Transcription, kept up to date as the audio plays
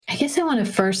guess I want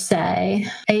to first say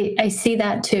I see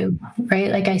that too,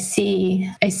 right? Like I see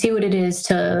what it is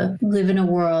to live in a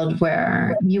world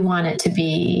where you want it to be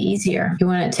easier. You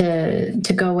want it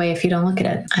to go away if you don't look at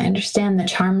it. I understand the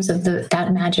charms of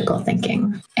that magical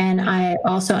thinking. And I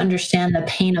also understand the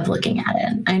pain of looking at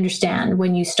it. I understand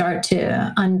when you start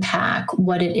to unpack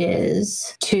what it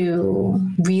is to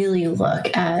really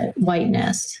look at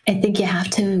whiteness. I think you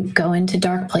have to go into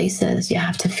dark places. You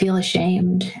have to feel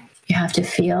ashamed. You have to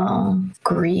feel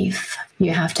grief.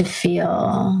 You have to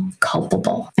feel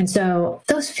culpable. And so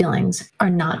those feelings are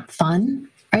not fun,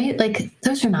 right? Like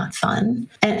those are not fun.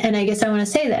 And I guess I want to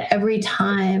say that every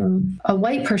time a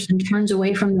white person turns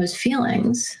away from those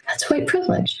feelings, that's white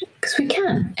privilege, because we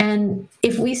can. And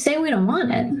if we say we don't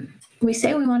want it, we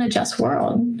say we want a just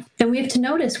world, then we have to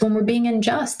notice when we're being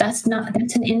unjust. That's an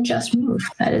unjust move.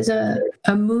 That is a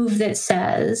move that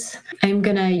says, I'm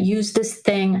going to use this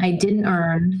thing I didn't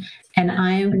earn, and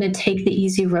I'm going to take the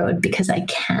easy road because I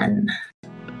can.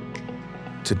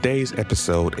 Today's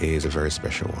episode is a very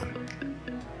special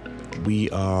one. We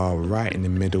are right in the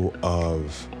middle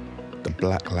of the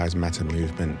Black Lives Matter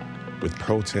movement, with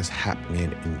protests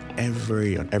happening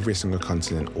on every single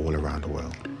continent all around the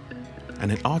world.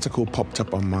 And an article popped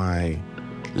up on my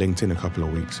LinkedIn a couple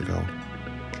of weeks ago.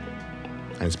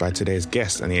 And it's by today's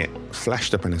guest, and it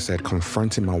flashed up and it said,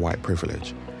 "Confronting my white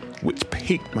privilege," which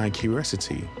piqued my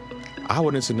curiosity. I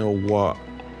wanted to know what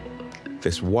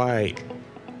this white,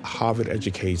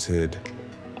 Harvard-educated,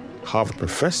 Harvard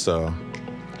professor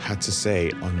had to say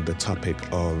on the topic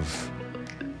of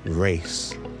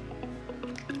race.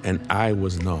 And I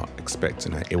was not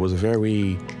expecting it. It was a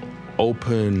very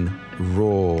open,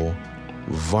 raw,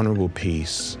 vulnerable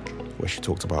piece where she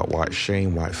talked about white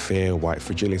shame, white fear, white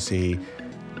fragility.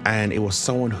 And it was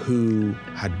someone who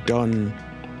had done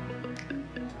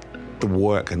the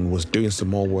work and was doing some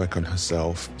more work on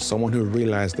herself, someone who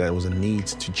realized there was a need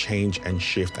to change and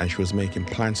shift, and she was making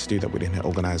plans to do that within her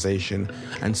organization,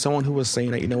 and someone who was saying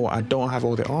that, you know what, I don't have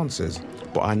all the answers,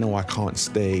 but I know I can't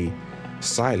stay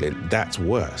silent. That's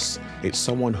worse. It's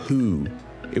someone who,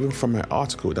 even from her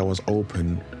article that was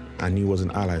open, I knew was an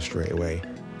ally straight away.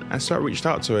 And so I reached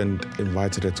out to her and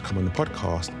invited her to come on the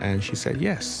podcast, and she said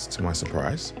yes, to my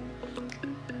surprise.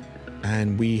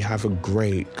 And we have a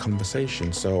great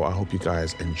conversation. So I hope you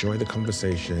guys enjoy the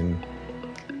conversation.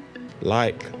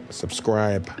 Like,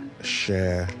 subscribe,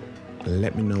 share, and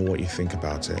let me know what you think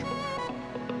about it.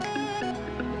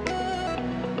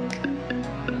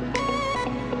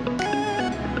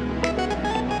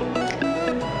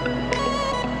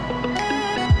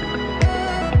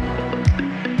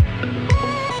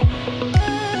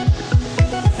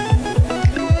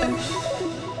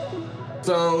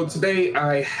 So today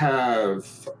I have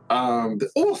the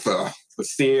author, the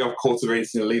CEO of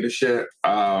Cultivating Leadership,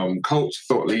 coach,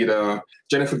 thought leader,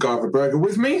 Jennifer Garvey Berger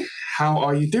with me. How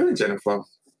are you doing, Jennifer?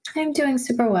 I'm doing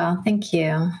super well. Thank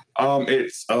you.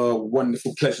 It's a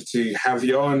wonderful pleasure to have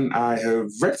you on. I have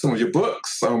read some of your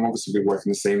books. Obviously, we work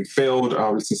in the same field.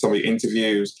 I've listened to some of your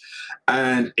interviews.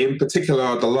 And in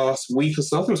particular, the last week or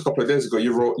so, I think it was a couple of days ago,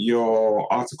 you wrote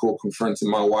your article, Confronting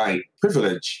My White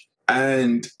Privilege.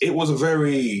 And it was a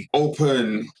very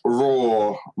open,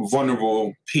 raw,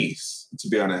 vulnerable piece, to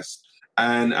be honest.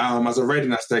 And as I read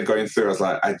and I started going through, I was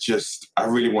like, I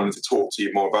really wanted to talk to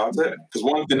you more about it. Because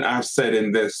one thing I've said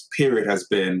in this period has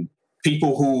been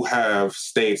people who have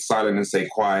stayed silent and stayed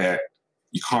quiet,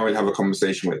 you can't really have a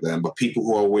conversation with them. But people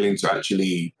who are willing to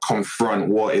actually confront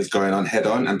what is going on head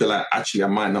on and be like, actually, I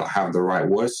might not have the right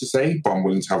words to say, but I'm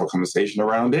willing to have a conversation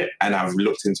around it. And I've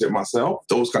looked into it myself.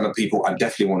 Those kind of people I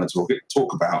definitely want to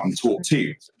talk about and talk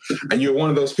to. And you're one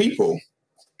of those people.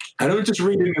 And I'm just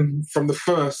reading from the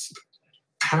first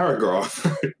paragraph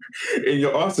in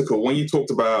your article when you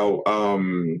talked about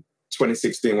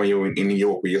 2016 when you were in New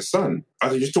York with your son. I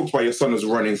just talked about your son was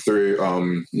running through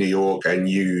New York, and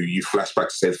you flashed back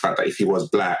to say the fact that if he was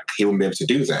black, he wouldn't be able to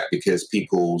do that because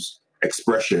people's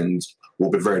expressions will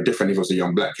be very different if it was a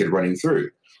young black kid running through.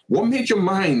 What made your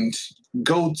mind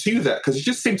go to that? Because it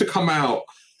just seemed to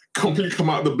completely come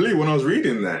out of the blue when I was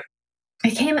reading that.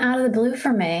 It came out of the blue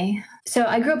for me. So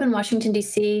I grew up in Washington,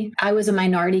 D.C. I was a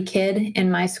minority kid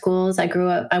in my schools. I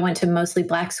went to mostly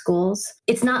Black schools.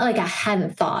 It's not like I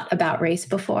hadn't thought about race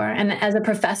before. And as a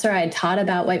professor, I had taught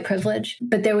about white privilege.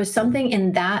 But there was something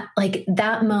in that, like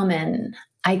that moment,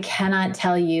 I cannot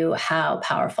tell you how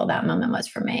powerful that moment was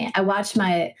for me. I watched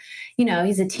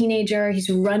he's a teenager. He's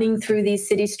running through these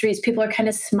city streets. People are kind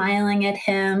of smiling at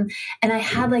him. And I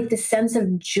had like this sense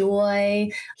of joy.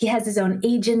 He has his own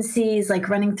agencies, like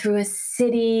running through a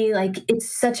city. Like it's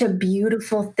such a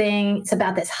beautiful thing. It's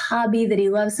about this hobby that he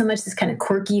loves so much, this kind of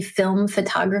quirky film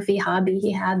photography hobby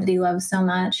he had that he loves so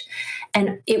much.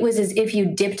 And it was as if you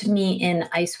dipped me in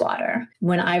ice water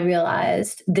when I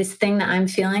realized this thing that I'm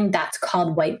feeling, that's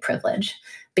called white privilege.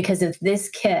 Because if this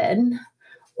kid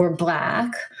were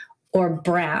Black or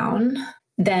brown,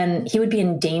 then he would be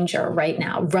in danger right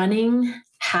now. Running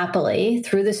happily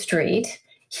through the street,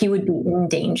 he would be in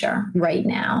danger right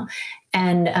now.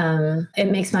 And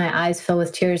it makes my eyes fill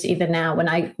with tears even now. When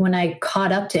I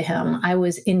caught up to him, I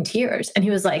was in tears. And he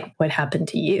was like, "What happened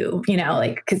to you?"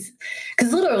 Like, because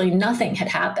literally nothing had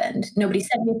happened. Nobody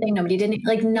said anything. Nobody didn't,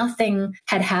 like, nothing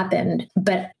had happened.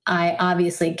 But I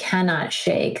obviously cannot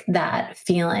shake that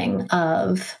feeling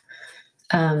of,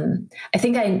 I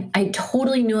think I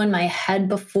totally knew in my head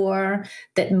before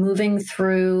that moving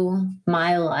through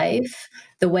my life,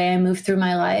 the way I moved through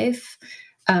my life,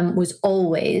 was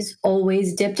always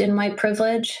dipped in white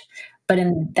privilege. But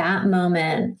in that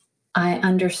moment, I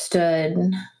understood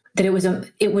that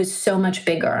it was so much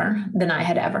bigger than I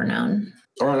had ever known.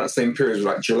 Around that same period,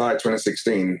 like July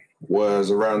 2016, was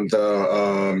around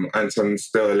the Anton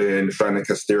Sterling, Fana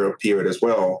Castillo period as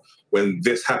well, when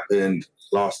this happened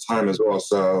last time as well.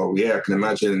 So yeah, I can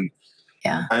imagine.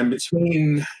 Yeah. And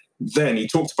between then, you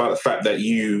talked about the fact that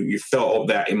you felt all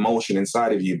that emotion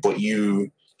inside of you, but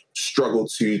you struggled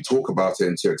to talk about it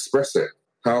and to express it.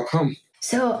 How come?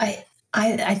 So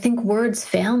I think words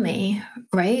fail me,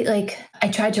 right? Like I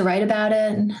tried to write about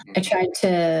it. I tried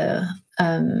to,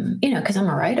 because I'm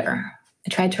a writer. I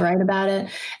tried to write about it,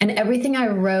 and everything I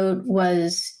wrote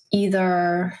was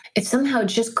either it somehow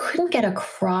just couldn't get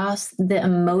across the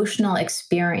emotional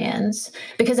experience,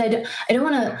 because I don't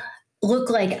want to look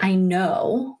like I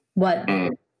know what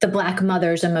the Black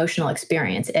mother's emotional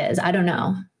experience is. I don't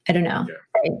know. Yeah.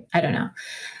 Right? I don't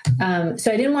know.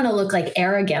 So I didn't want to look like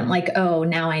arrogant, like, oh,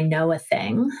 now I know a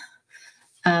thing.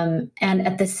 And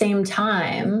at the same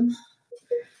time,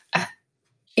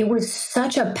 it was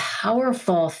such a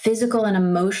powerful physical and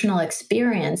emotional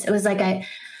experience. It was like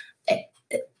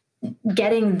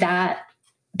getting that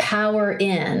power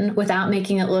in without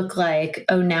making it look like,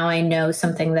 oh, now I know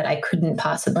something that I couldn't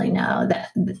possibly know.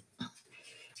 That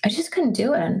I just couldn't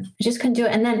do it.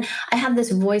 And then I have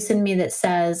this voice in me that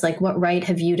says, like, what right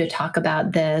have you to talk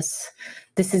about this?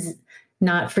 This is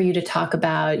not for you to talk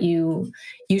about. You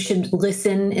should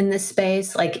listen in this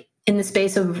space, like in the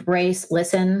space of race,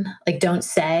 listen, like don't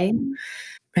say.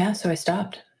 Yeah, so I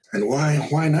stopped. And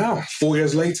why now? 4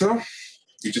 years later,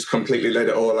 you just completely let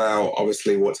it all out.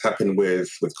 Obviously, what's happened with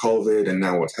COVID, and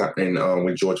now what's happening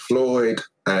with George Floyd,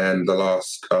 and the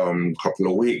last couple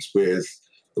of weeks with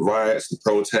the riots, the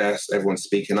protests, everyone's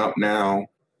speaking up now.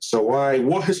 So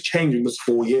what has changed in those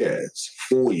 4 years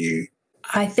for you?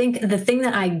 I think the thing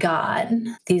that I got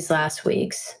these last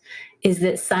weeks is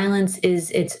that silence is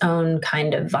its own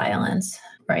kind of violence,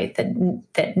 right?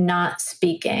 That not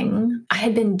speaking, I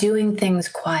had been doing things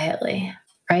quietly,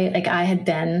 right? Like I had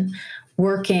been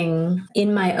working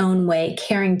in my own way,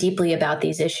 caring deeply about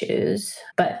these issues,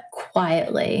 but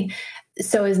quietly.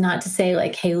 So as not to say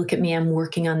like, hey, look at me, I'm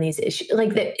working on these issues.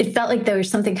 Like it felt like there was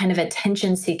something kind of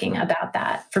attention seeking about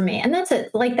that for me. And that's it.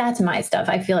 Like, that's my stuff.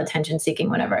 I feel attention seeking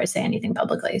whenever I say anything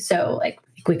publicly. So like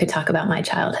we could talk about my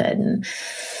childhood,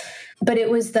 but it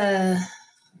was the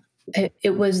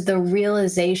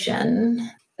realization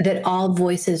that all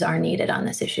voices are needed on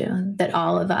this issue, that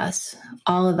all of us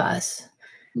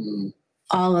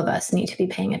need to be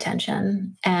paying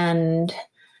attention. And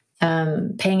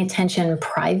paying attention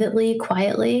privately,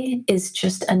 quietly, is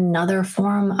just another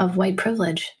form of white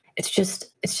privilege. It's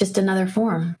just another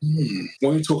form.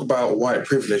 When you talk about white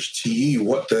privilege, to you,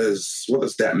 what does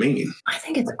that mean? I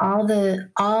think it's all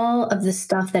of the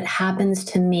stuff that happens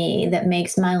to me that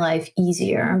makes my life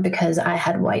easier because I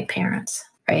had white parents.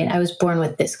 Right? I was born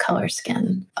with this color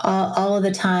skin. All of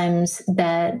the times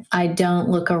that I don't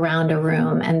look around a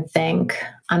room and think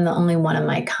I'm the only one of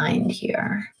my kind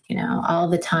here. All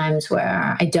the times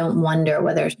where I don't wonder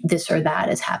whether this or that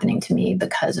is happening to me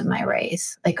because of my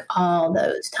race, like all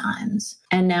those times.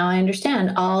 And now I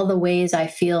understand all the ways I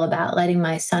feel about letting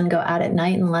my son go out at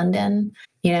night in London,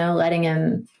 letting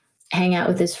him hang out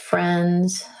with his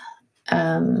friends,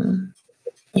 all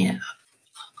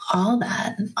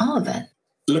of it.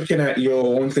 looking at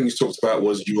one thing you talked about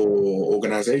was your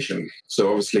organization. So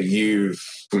obviously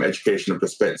from an educational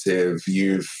perspective,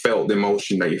 you've felt the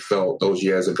emotion that you felt those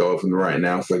years ago from right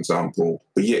now, for example,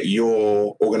 but yet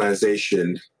your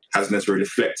organization hasn't necessarily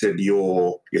reflected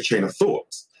your chain of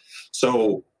thought.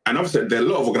 So, and obviously there are a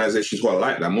lot of organizations who are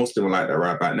like that. Most of them are like that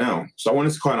right about now. So I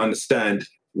wanted to kind of understand,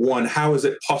 one, how is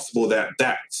it possible that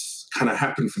that's kind of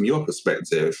happened from your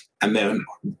perspective? And then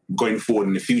going forward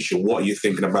in the future, what are you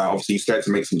thinking about? Obviously, you started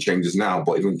to make some changes now,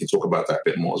 but even we can talk about that a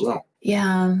bit more as well.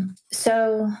 Yeah.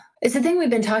 So it's a thing we've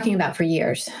been talking about for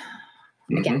years.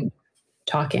 Again,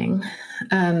 talking.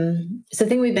 It's a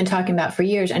thing we've been talking about for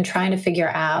years and trying to figure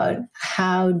out,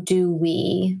 how do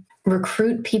we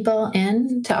recruit people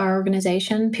into our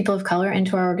organization, people of color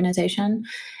into our organization?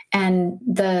 And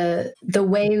the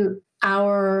way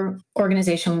our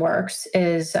organization works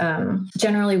is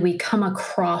generally we come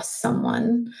across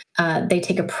someone. They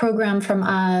take a program from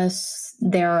us.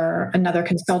 They're another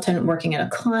consultant working at a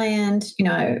client.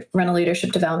 I run a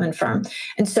leadership development firm.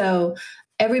 And so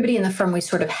everybody in the firm we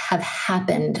sort of have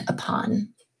happened upon,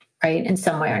 right, in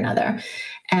some way or another.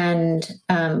 And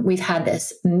we've had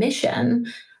this mission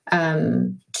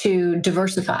to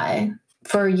diversify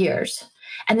for years.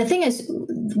 And the thing is,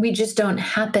 we just don't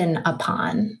happen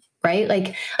upon, right?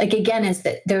 Like again, is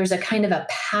that there's a kind of a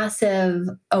passive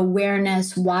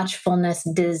awareness, watchfulness,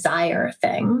 desire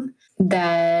thing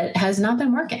that has not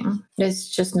been working. It's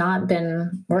just not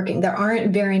been working. There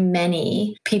aren't very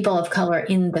many people of color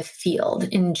in the field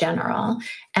in general.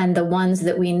 And the ones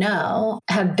that we know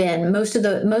have been, most of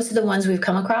the ones we've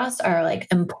come across are like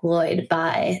employed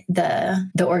by the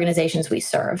organizations we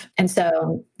serve. And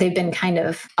so they've been kind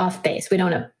of off base. We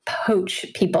don't poach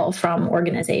people from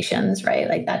organizations, right?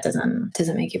 Like that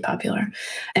doesn't make you popular.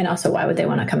 And also, why would they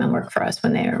want to come and work for us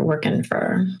when they are working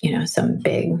for, some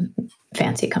big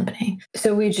fancy company?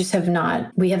 So we have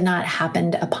not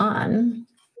happened upon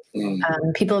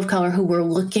people of color who were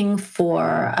looking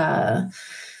for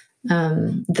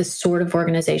the sort of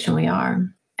organization we are.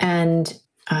 And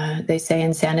they say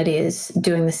insanity is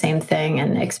doing the same thing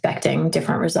and expecting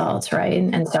different results, right?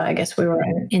 And so I guess we were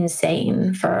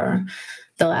insane for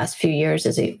the last few years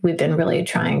as we've been really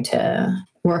trying to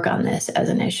work on this as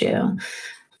an issue.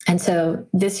 And so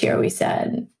this year we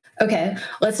said, okay,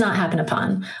 let's not happen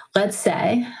upon. Let's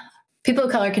say people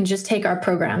of color can just take our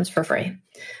programs for free,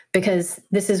 because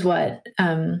this is where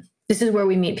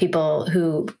we meet people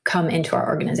who come into our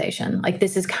organization. Like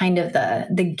this is kind of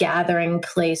the gathering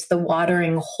place, the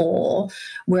watering hole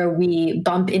where we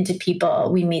bump into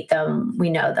people, we meet them,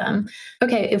 we know them.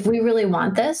 Okay, if we really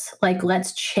want this, like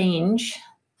let's change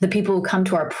the people who come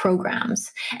to our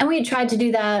programs. And we tried to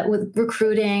do that with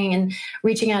recruiting and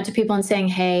reaching out to people and saying,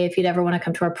 hey, if you'd ever want to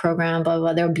come to our program, blah, blah,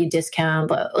 blah, there would be a discount.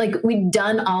 But like we'd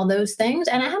done all those things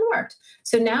and it hadn't worked.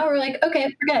 So now we're like,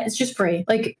 okay, forget it. It's just free.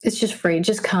 Like, it's just free.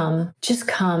 Just come. Just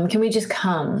come. Can we just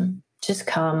come? Just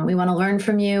come. We want to learn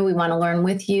from you. We want to learn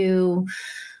with you.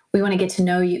 We want to get to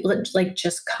know you. Like,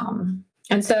 just come.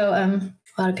 And so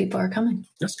a lot of people are coming.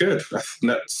 That's good.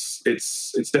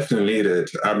 It's definitely needed.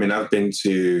 I mean, I've been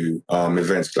to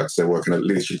events, like I said, working at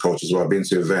leadership coach as well. I've been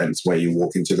to events where you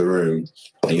walk into the room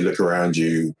and you look around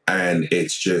you, and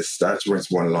it's just, I actually went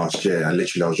to one last year, and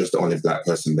literally I was just the only Black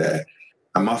person there.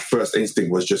 And my first instinct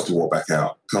was just to walk back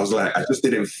out. I was like, I just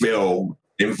didn't feel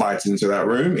invited into that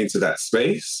room, into that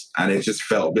space. And it just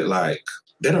felt a bit like,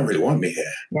 they don't really want me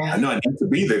here. Yeah. I know I need to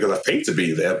be there because I paid to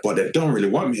be there, but they don't really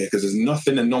want me here because there's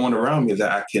nothing and no one around me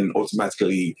that I can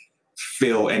automatically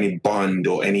feel any bond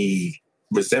or any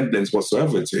resemblance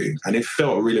whatsoever to. And it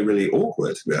felt really, really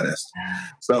awkward, to be honest.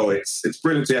 So it's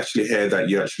brilliant to actually hear that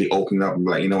you actually open up and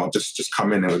be like, you know what, just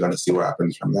come in and we're going to see what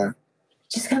happens from there.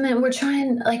 Just come in. We're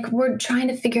trying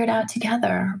to figure it out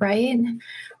together, right?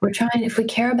 We're trying, if we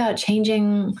care about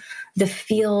changing the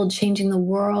field, changing the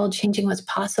world, changing what's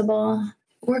possible,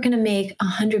 we're going to make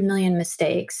 100 million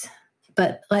mistakes,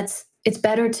 but it's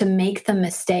better to make the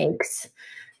mistakes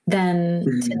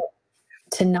than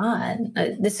to not.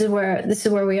 This is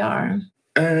where we are.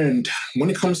 And when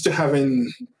it comes to having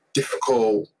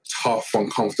difficult, tough,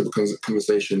 uncomfortable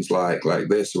conversations like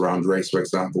this around race, for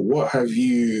example, what have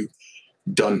you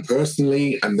done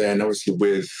personally, and then obviously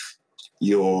with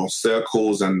your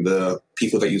circles and the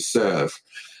people that you serve?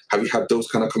 Have you had those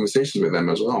kind of conversations with them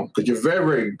as well? Because you're very,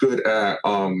 very good at,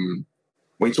 when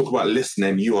you talk about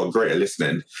listening, you are great at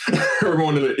listening.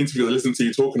 Everyone in the interview that listened to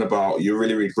you talking about, you're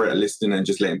really, really great at listening and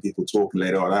just letting people talk and lay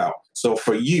it all out. So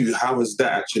for you, how has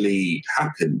that actually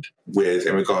happened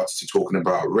in regards to talking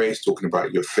about race, talking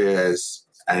about your fears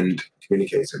and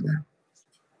communicating there?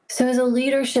 So as a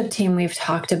leadership team, we've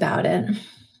talked about it.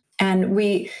 And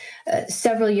we,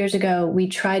 several years ago, we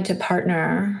tried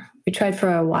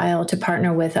for a while to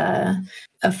partner with a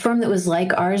firm that was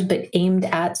like ours, but aimed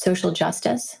at social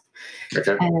justice.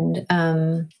 Okay.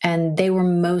 And they were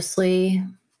mostly,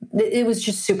 it was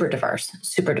just super diverse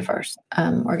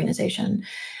organization.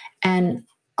 And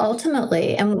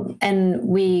ultimately, and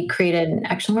we created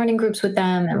action learning groups with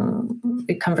them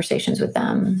and conversations with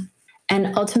them.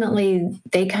 And ultimately,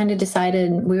 they kind of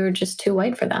decided we were just too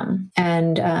white for them,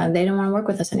 and they didn't want to work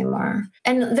with us anymore.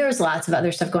 And there was lots of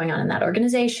other stuff going on in that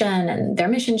organization, and their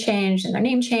mission changed, and their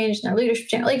name changed, and their leadership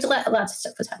changed. Like lots of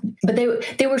stuff was happening. But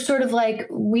they were sort of like,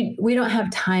 we don't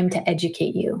have time to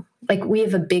educate you. Like, we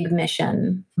have a big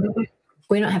mission.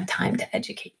 We don't have time to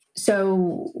educate you.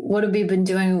 So what have we been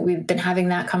doing? We've been having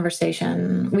that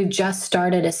conversation. We've just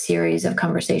started a series of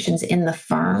conversations in the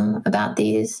firm about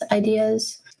these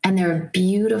ideas. And they're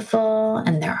beautiful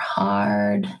and they're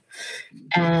hard.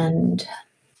 And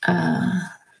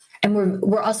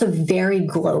we're also very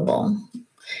global.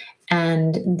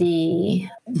 And the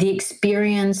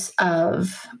experience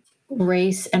of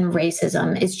race and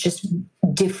racism is just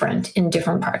different in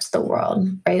different parts of the world,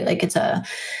 right? Like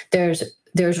there's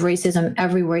racism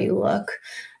everywhere you look.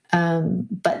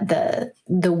 But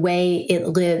the way it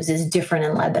lives is different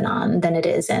in Lebanon than it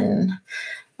is in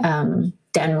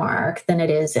Denmark, than it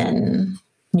is in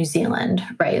New Zealand,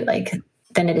 right? Like,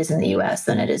 than it is in the US,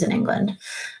 than it is in England.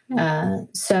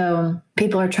 So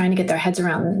people are trying to get their heads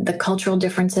around the cultural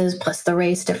differences, plus the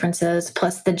race differences,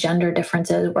 plus the gender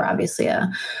differences. We're obviously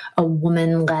a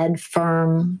woman-led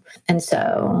firm. And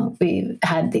so we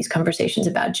had these conversations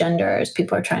about genders.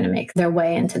 People are trying to make their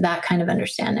way into that kind of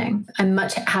understanding. I'm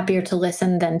much happier to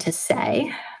listen than to say,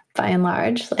 by and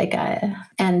large.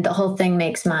 And the whole thing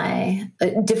makes my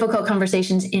difficult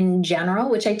conversations in general,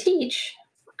 which I teach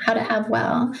how to have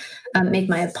well, make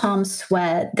my palms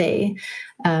sweat. They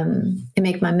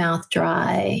make my mouth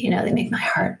dry. They make my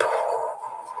heart.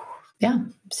 Yeah.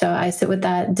 So I sit with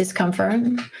that discomfort,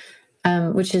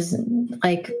 which is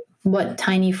like, what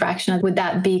tiny fraction would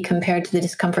that be compared to the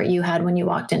discomfort you had when you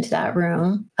walked into that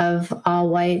room of all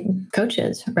white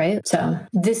coaches, right? So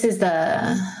this is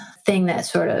the thing that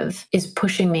sort of is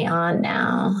pushing me on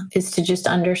now, is to just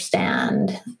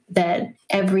understand that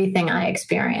everything I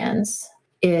experience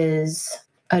is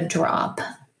a drop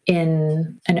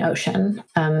in an ocean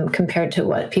compared to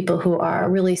what people who are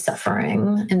really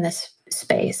suffering in this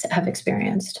space have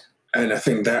experienced. And I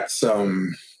think that's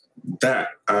that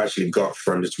I actually got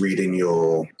from just reading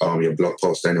your blog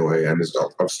post anyway, and just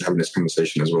obviously having this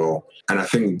conversation as well. And I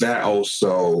think that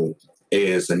also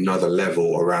is another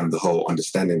level around the whole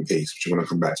understanding piece, which I'm going to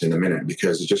come back to in a minute,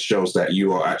 because it just shows that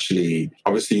you are actually,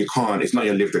 obviously it's not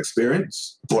your lived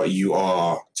experience, but you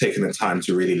are taking the time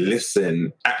to really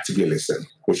listen, actively listen,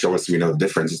 which obviously we know the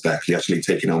difference is that you're actually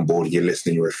taking on board, you're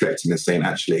listening, you're reflecting and saying,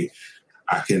 actually,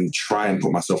 I can try and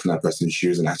put myself in that person's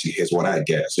shoes and actually here's what I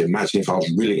get. So imagine if I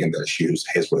was really in their shoes,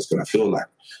 here's what it's going to feel like.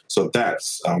 So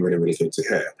that's really, really good to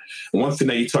hear. And one thing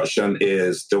that you touched on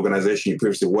is the organization you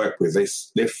previously worked with,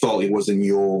 they felt it wasn't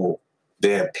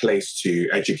their place to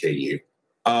educate you.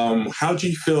 How do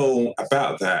you feel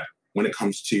about that when it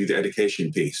comes to the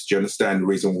education piece? Do you understand the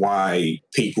reason why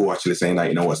people actually saying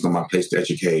that, it's not my place to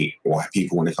educate or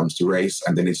people when it comes to race,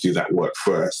 and they need to do that work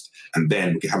first, and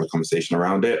then we can have a conversation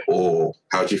around it? Or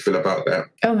how do you feel about that?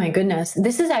 Oh my goodness.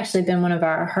 This has actually been one of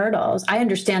our hurdles. I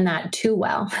understand that too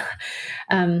well.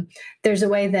 There's a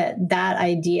way that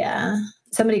idea,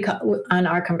 somebody on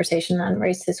our conversation on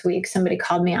race this week, somebody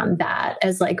called me on that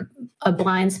as like a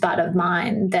blind spot of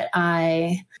mine that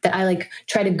I like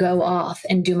try to go off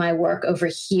and do my work over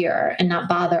here and not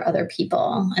bother other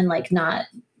people and like not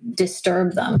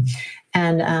disturb them.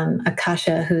 And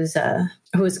Akasha, who's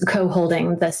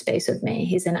co-holding the space with me,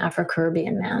 he's an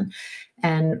Afro-Caribbean man.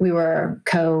 And we were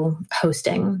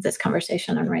co-hosting this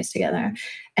conversation on race together.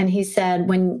 And he said,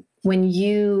 when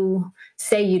you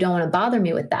say you don't want to bother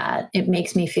me with that, it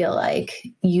makes me feel like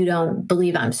you don't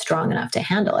believe I'm strong enough to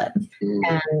handle it.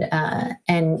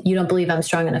 And you don't believe I'm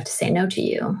strong enough to say no to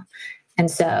you.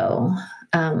 And so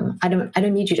I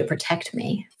don't need you to protect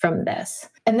me from this.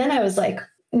 And then I was like,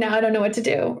 now I don't know what to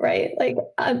do, right? Like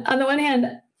on the one hand,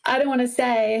 I don't want to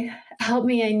say, help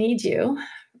me, I need you,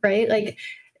 right? Like,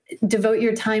 devote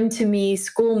your time to me,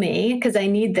 school me, because I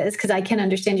need this, because I can't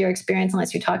understand your experience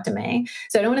unless you talk to me.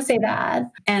 So I don't want to say that.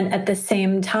 And at the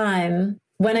same time,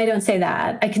 when I don't say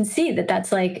that, I can see that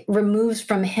that's like removes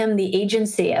from him the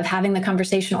agency of having the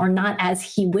conversation or not as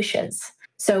he wishes.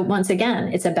 So once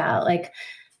again, it's about like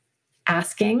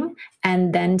asking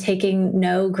and then taking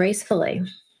no gracefully,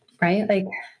 right?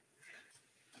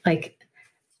 Like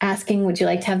asking, would you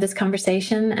like to have this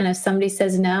conversation? And if somebody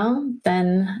says no,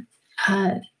 then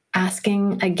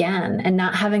asking again, and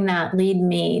not having that lead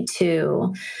me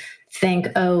to think,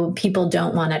 oh, people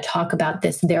don't want to talk about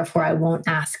this, therefore I won't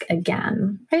ask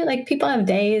again, right? Like, people have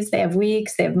days, they have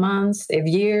weeks, they have months, they have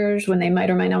years when they might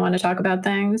or might not want to talk about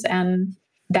things. And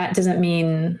that doesn't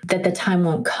mean that the time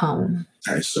won't come.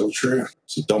 That is so true.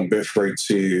 So don't be afraid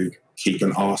to keep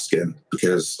on asking,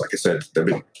 because like I said,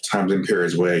 there'll be times and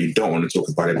periods where you don't want to talk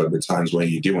about it, but there'll be times where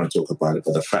you do want to talk about it.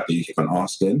 But the fact that you keep on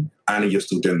asking and you're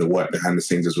still doing the work behind the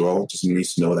scenes as well, just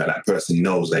needs to know that that person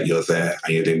knows that you're there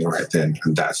and you're doing the right thing.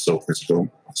 And that's so critical.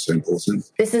 That's so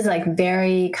important. This is like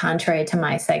very contrary to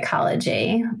my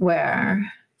psychology,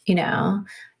 where, you know,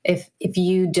 if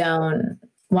you don't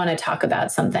want to talk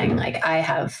about something, like, I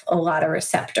have a lot of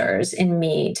receptors in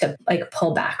me to like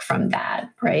pull back from that,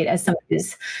 right? As somebody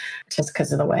who's, just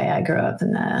because of the way I grew up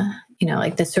in the, you know,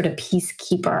 like this sort of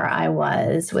peacekeeper I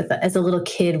was with as a little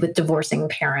kid with divorcing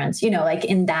parents, you know, like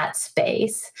in that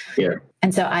space. Yeah.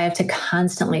 And so I have to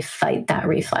constantly fight that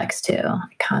reflex too,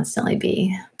 constantly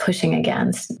be pushing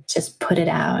against, just put it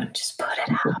out, just put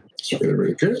it out. It's really,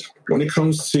 really good. When it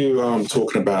comes to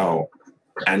talking about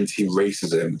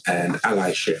anti-racism and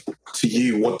allyship, to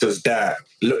you, what does that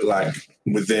look like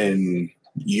within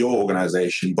your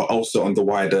organization, but also on the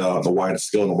wider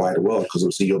scale, in the wider world? Because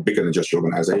obviously you're bigger than just your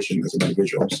organization as an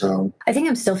individual. So I think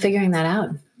I'm still figuring that out.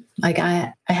 Like,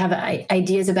 I have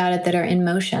ideas about it that are in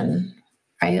motion,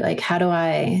 right? Like, how do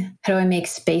I make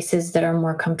spaces that are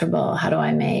more comfortable? How do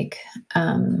I make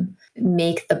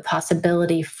the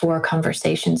possibility for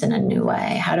conversations in a new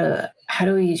way? How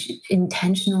do we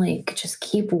intentionally just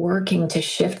keep working to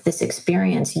shift this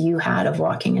experience you had of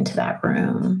walking into that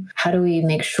room? How do we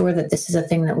make sure that this is a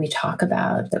thing that we talk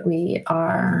about, that we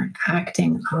are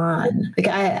acting on?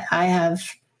 Like,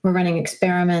 we're running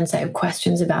experiments. I have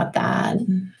questions about that.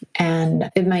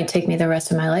 And it might take me the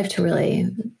rest of my life to really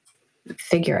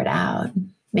figure it out.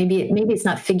 Maybe it's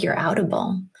not figure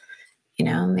outable. You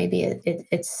know, maybe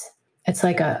it's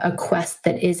like a quest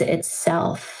that is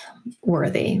itself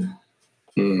worthy.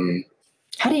 Mm.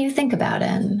 How do you think about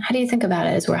it? How do you think about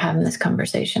it as we're having this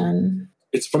conversation?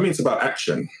 For me, it's about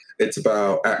action. It's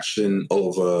about action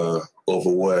over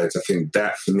words. I think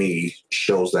that for me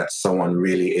shows that someone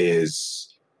really is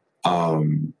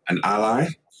an ally.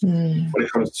 When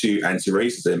it comes to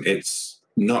anti-racism, it's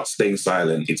not staying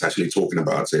silent. It's actually talking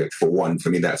about it. For one, for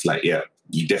me, that's like, yeah,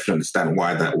 you definitely understand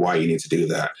why you need to do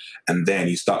that. And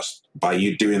then by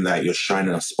you doing that, you're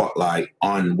shining a spotlight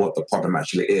on what the problem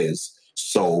actually is,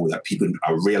 so that people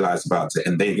realize about it,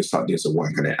 and then you can start doing some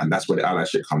work on it. And that's where the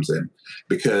allyship comes in.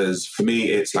 Because for me,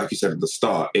 it's like you said at the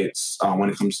start, it's when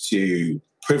it comes to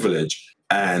privilege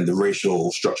and the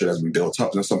racial structure that's been built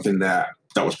up, and it's something that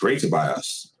was created by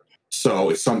us. So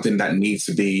it's something that needs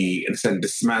to be, in a sense,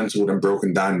 dismantled and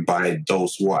broken down by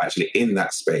those who are actually in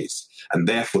that space. And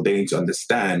therefore, they need to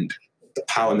understand the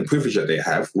power and the privilege that they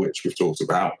have, which we've talked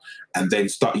about, and then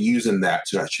start using that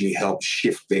to actually help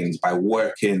shift things by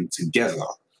working together.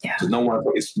 Yeah. So no one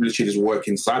is literally just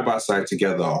working side by side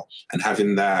together and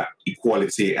having that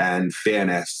equality and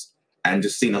fairness and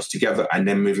just seeing us together and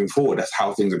then moving forward. That's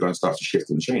how things are going to start to shift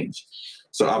and change.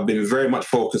 So I've been very much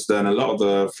focused on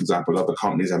for example, a lot of the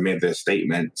companies have made their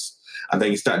statements, and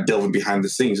then you start delving behind the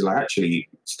scenes. You're like, actually,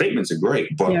 statements are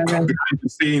great, but behind the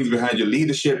scenes, behind your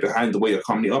leadership, behind the way your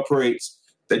company operates,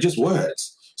 they're just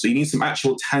words. So you need some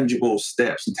actual tangible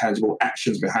steps and tangible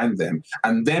actions behind them.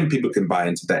 And then people can buy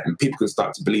into that, and people can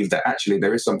start to believe that actually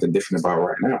there is something different about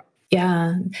right now.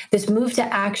 Yeah. This move to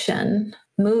action,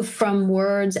 move from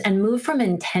words and move from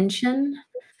intention,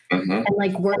 and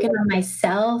like working on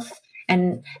myself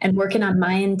and working on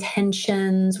my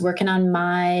intentions, working on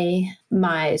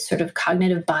my sort of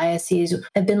cognitive biases.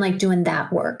 I've been like doing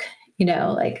that work, you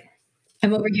know, like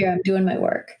I'm over here, I'm doing my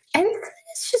work. And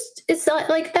it's not,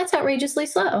 like, that's outrageously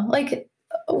slow. Like,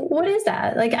 what is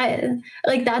that? Like,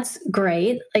 that's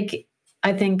great. Like,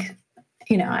 I think,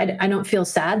 you know, I don't feel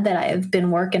sad that I've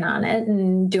been working on it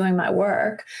and doing my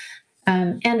work.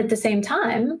 And at the same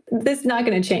time, this is not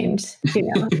going to change, you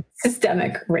know,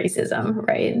 systemic racism,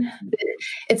 right?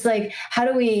 It's like, how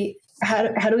do we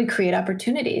create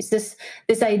opportunities? This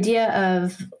idea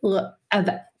of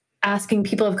asking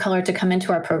people of color to come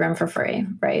into our program for free,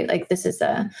 right? Like, this is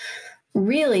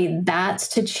that's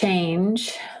to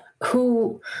change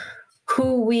who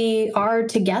we are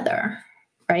together.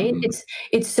 Right.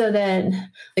 It's so that,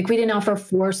 like, we didn't offer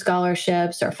 4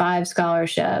 scholarships or 5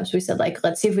 scholarships. We said, like,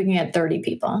 let's see if we can get 30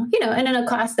 people, you know, and in a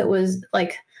class that was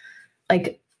like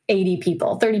 80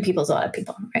 people, 30 people is a lot of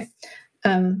people. Right.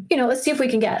 You know, let's see if we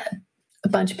can get a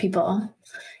bunch of people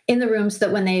in the room so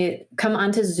that when they come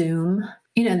onto Zoom,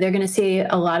 they're going to see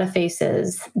a lot of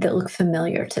faces that look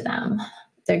familiar to them.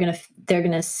 They're going to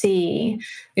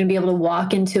be able to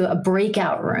walk into a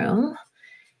breakout room.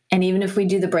 And even if we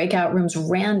do the breakout rooms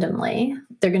randomly,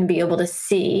 they're going to be able to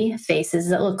see faces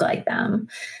that look like them.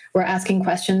 We're asking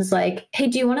questions like, hey,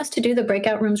 do you want us to do the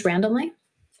breakout rooms randomly?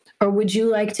 Or would you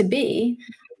like to be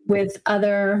with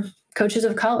other coaches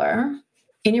of color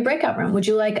in your breakout room? Would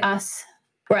you like us?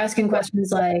 We're asking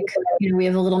questions like, we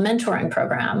have a little mentoring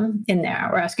program in there.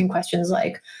 We're asking questions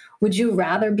like, would you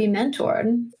rather be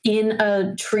mentored in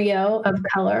a trio of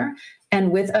color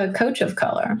and with a coach of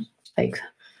color? Like,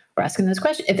 we're asking those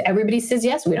questions. If everybody says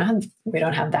yes, we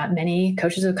don't have that many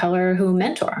coaches of color who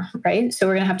mentor, right? So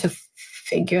we're going to have to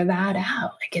figure that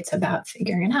out. Like, it's about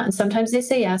figuring it out. And sometimes they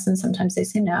say yes, and sometimes they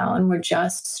say no, and we're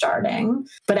just starting.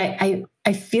 But I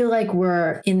feel like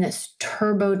we're in this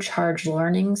turbocharged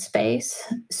learning space.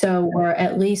 So we're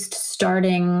at least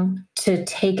starting to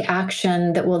take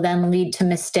action that will then lead to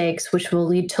mistakes, which will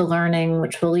lead to learning,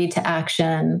 which will lead to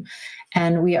action.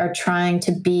 And we are trying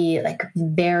to be like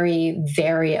very,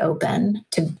 very open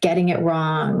to getting it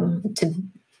wrong, to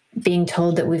being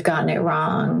told that we've gotten it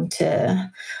wrong,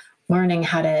 to learning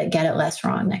how to get it less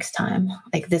wrong next time.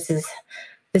 Like, this is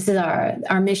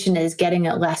our mission, is getting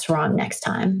it less wrong next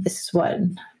time. This is what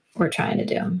we're trying to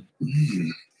do.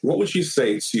 What would you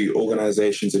say to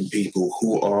organizations and people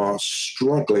who are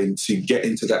struggling to get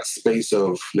into that space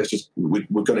of,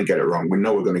 we're going to get it wrong. We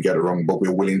know we're going to get it wrong, but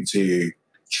we're willing to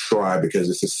try because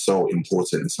this is so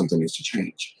important and something needs to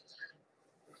change?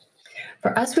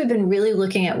 For us, we've been really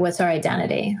looking at what's our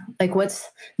identity. Like, what's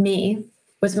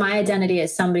my identity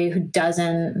as somebody who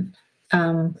doesn't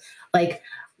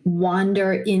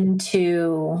wander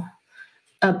into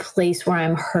a place where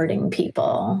I'm hurting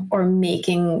people or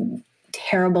making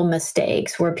terrible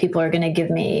mistakes where people are going to give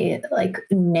me like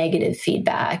negative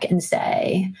feedback and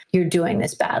say, you're doing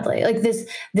this badly. Like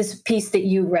this piece that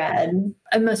you read,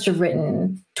 I must have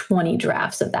written 20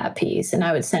 drafts of that piece, and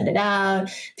I would send it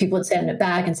out. People would send it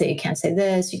back and say, you can't say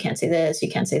this, you can't say this, you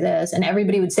can't say this. And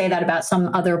everybody would say that about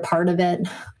some other part of it.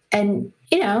 And,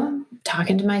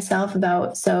 talking to myself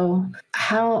about, so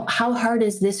how hard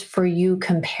is this for you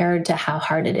compared to how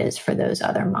hard it is for those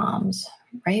other moms,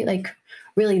 right? Like,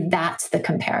 really, that's the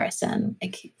comparison.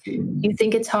 Like, you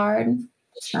think it's hard?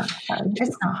 It's not hard.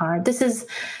 It's not hard. This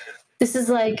is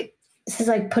like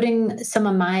putting some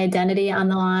of my identity on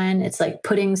the line. It's like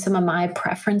putting some of my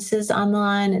preferences on the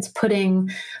line. It's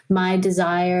putting my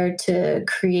desire to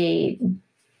create,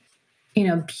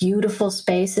 beautiful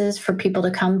spaces for people to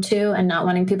come to, and not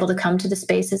wanting people to come to the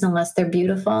spaces unless they're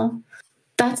beautiful.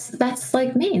 That's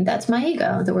like me. That's my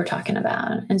ego that we're talking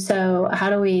about. And so how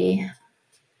do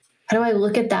I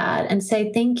look at that and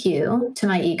say thank you to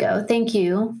my ego? Thank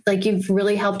you. Like, you've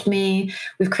really helped me.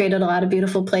 We've created a lot of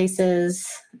beautiful places.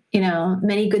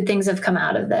 Many good things have come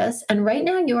out of this. And right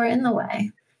now you are in the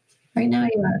way. Right now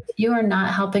you are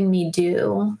not helping me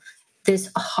do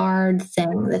this hard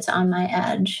thing that's on my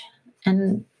edge.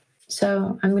 And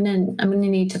so I'm gonna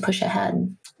need to push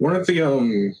ahead. One of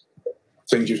the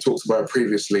things you've talked about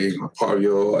previously, part of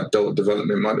your adult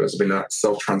development model, has been that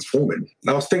self-transforming.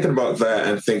 I was thinking about that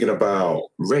and thinking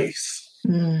about race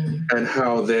and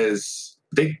how they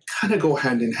kind of go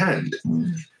hand in hand.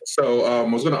 So I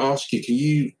was going to ask you, can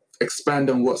you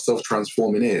expand on what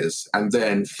self-transforming is? And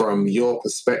then from your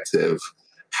perspective,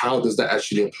 how does that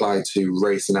actually apply to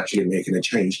race and actually making a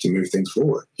change to move things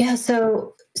forward? Yeah,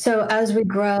 so as we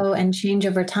grow and change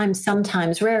over time,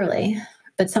 sometimes, rarely,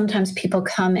 but sometimes people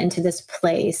come into this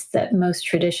place that most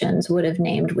traditions would have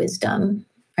named wisdom,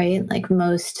 right? Like,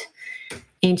 most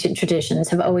ancient traditions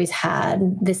have always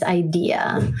had this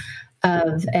idea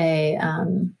of a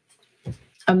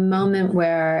moment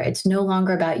where it's no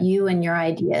longer about you and your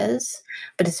ideas,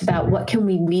 but it's about what can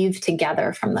we weave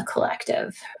together from the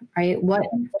collective, right?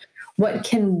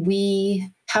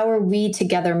 How are we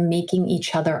together making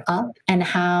each other up? And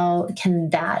how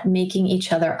can that making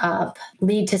each other up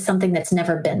lead to something that's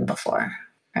never been before,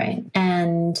 right?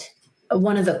 And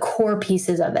one of the core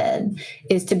pieces of it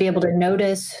is to be able to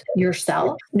notice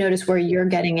yourself, notice where you're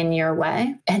getting in your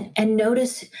way, and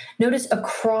notice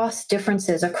across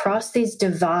differences, across these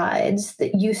divides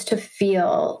that used to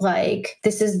feel like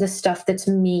this is the stuff that's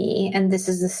me and this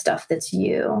is the stuff that's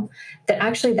you, that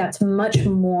actually that's much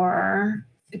more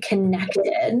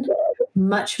connected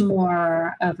much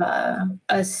more of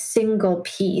a single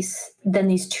piece than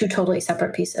these two totally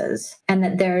separate pieces. And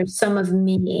that there's some of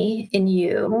me in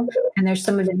you and there's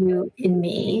some of you in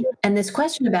me. And this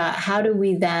question about how do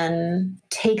we then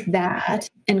take that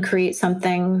and create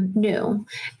something new?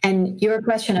 And your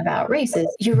question about races,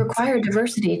 you require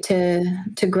diversity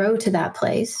to grow to that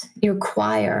place. You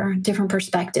require different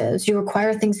perspectives. You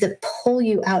require things that pull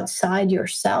you outside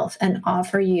yourself and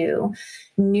offer you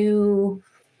new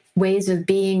ways of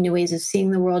being, new ways of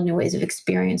seeing the world, new ways of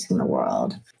experiencing the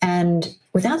world. And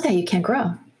without that, you can't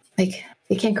grow. Like,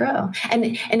 you can't grow.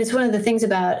 And it's one of the things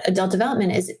about adult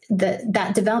development is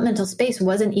that developmental space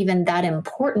wasn't even that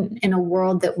important in a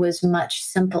world that was much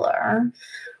simpler,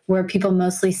 where people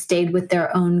mostly stayed with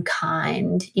their own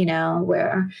kind,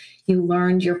 where you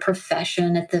learned your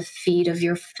profession at the feet of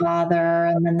your father,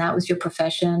 and then that was your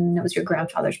profession. It was your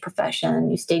grandfather's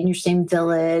profession. You stayed in your same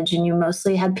village, and you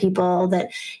mostly had people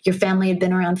that your family had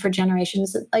been around for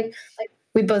generations. Like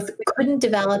we both couldn't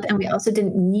develop, and we also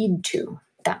didn't need to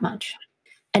that much.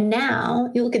 And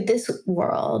now you look at this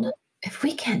world, if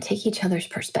we can't take each other's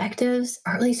perspectives,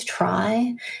 or at least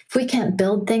try, if we can't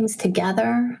build things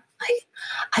together,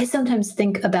 I sometimes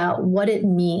think about what it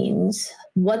means,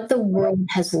 what the world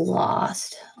has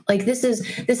lost. Like this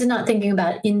is not thinking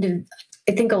about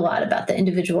I think a lot about the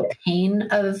individual pain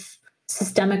of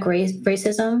systemic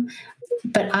racism,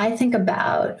 but I think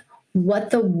about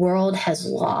what the world has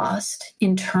lost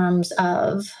in terms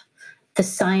of the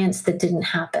science that didn't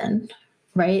happen,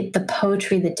 right? The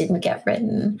poetry that didn't get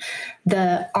written,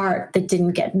 the art that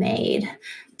didn't get made,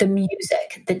 the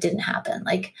music that didn't happen.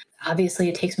 Like, obviously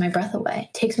it takes my breath away.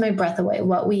 It takes my breath away.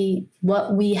 What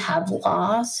we have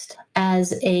lost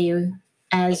as a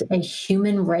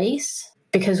human race,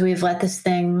 because we've let this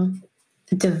thing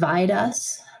divide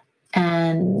us,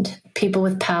 and people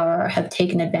with power have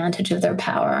taken advantage of their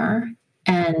power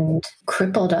and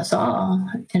crippled us all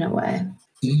in a way.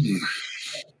 I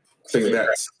think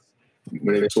that's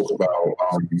when they talk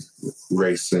about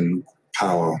race and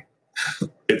power,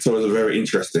 it's always a very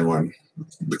interesting one,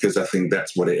 because I think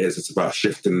that's what it is. It's about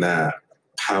shifting that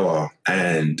power,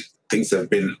 and things have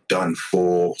been done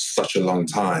for such a long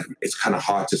time. It's kind of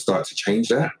hard to start to change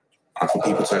that. And for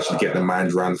people to actually get their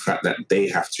mind around the fact that they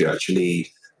have to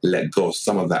actually let go of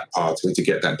some of that power to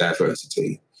get that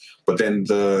diversity. But then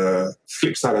the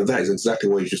flip side of that is exactly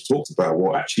what you just talked about.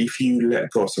 Well, actually, if you let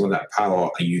go of some of that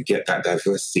power and you get that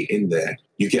diversity in there,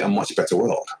 you get a much better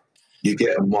world. You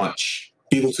get a much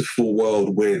beautiful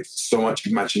world with so much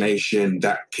imagination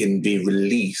that can be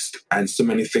released, and so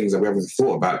many things that we haven't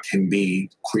thought about can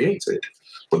be created.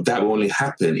 But that will only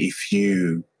happen if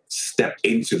you step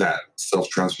into that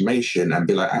self-transformation and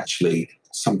be like, actually,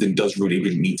 something does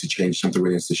really need to change, something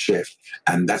really needs to shift.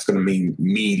 And that's going to mean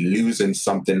me losing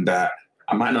something that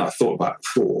I might not have thought about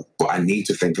before, but I need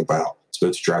to think about to be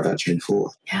able to drive that change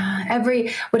forward. Yeah,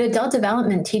 what adult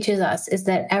development teaches us is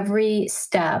that every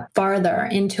step farther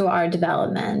into our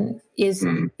development is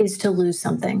to lose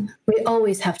something. We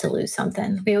always have to lose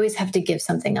something. We always have to give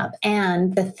something up.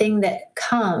 And the thing that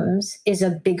comes is a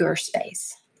bigger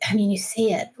space. I mean, you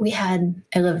see it. I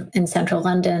live in central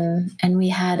London, and we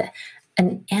had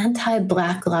an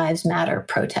anti-Black Lives Matter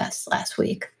protest last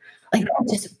week. Like, it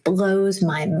just blows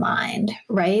my mind,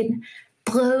 right?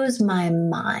 Blows my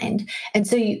mind. And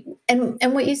so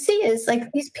and what you see is,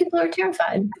 like, these people are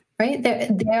terrified, right?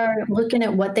 They're looking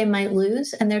at what they might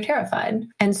lose, and they're terrified.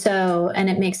 And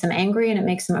it makes them angry, and it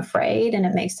makes them afraid, and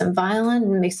it makes them violent,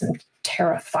 and it makes them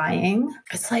terrifying.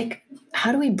 It's like,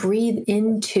 how do we breathe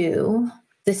into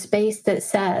the space that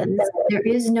says there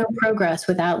is no progress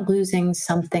without losing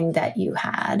something that you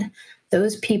had?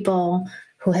 Those people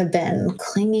who have been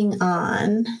clinging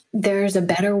on, there's a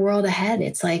better world ahead.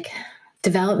 It's like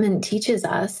development teaches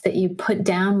us that you put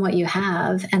down what you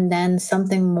have, and then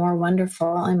something more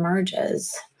wonderful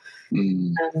emerges.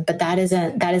 But that is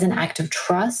an act of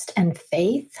trust and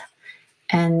faith.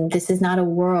 And this is not a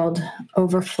world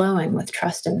overflowing with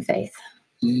trust and faith.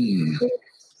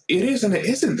 It is and it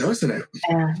isn't, though, isn't it?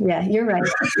 Yeah, you're right.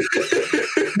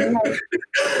 You're right.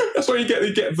 That's why you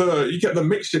get the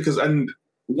mixture. And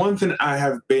one thing I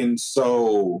have been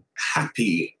so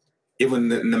happy,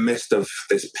 even in the midst of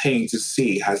this pain, to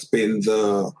see has been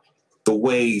the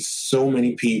way so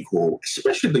many people,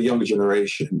 especially the younger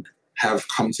generation, have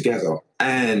come together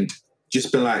and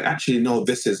just been like, actually, no,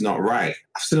 this is not right.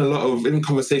 I've seen a lot of even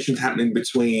conversations happening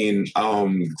between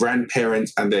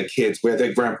grandparents and their kids, where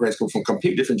their grandparents come from a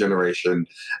completely different generation,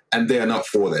 and they are not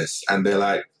for this. And they're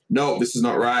like, no, this is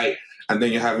not right. And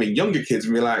then you're having younger kids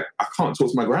and be like, I can't talk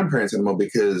to my grandparents anymore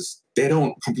because they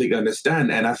don't completely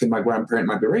understand. And I think my grandparent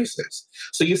might be racist.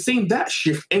 So you're seeing that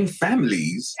shift in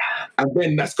families. And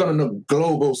then that's gone on a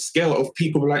global scale of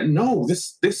people like, no,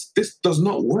 this does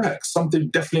not work. Something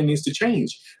definitely needs to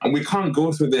change. And we can't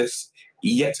go through this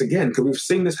yet again, because we've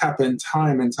seen this happen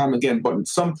time and time again. But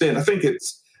something, I think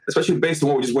it's, especially based on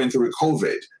what we just went through with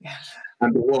COVID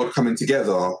and the world coming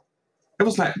together, it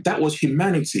was like that was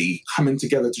humanity coming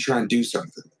together to try and do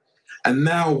something. And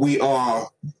now we are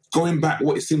going back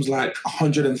what it seems like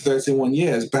 131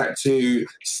 years back to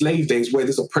slave days where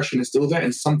this oppression is still there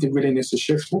and something really needs to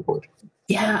shift forward.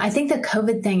 Yeah, I think the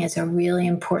COVID thing is a really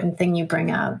important thing you bring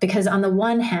up, because on the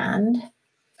one hand,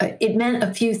 it meant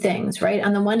a few things, right?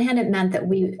 On the one hand, it meant that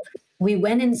we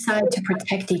went inside to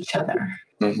protect each other.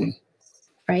 Mm-hmm.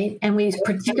 Right? And we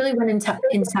particularly went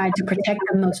inside to protect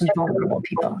the most vulnerable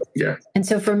people. Yeah. And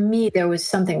so for me, there was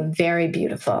something very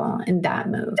beautiful in that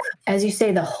move. As you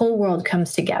say, the whole world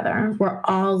comes together. We're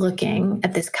all looking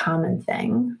at this common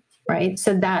thing, right?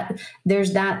 So that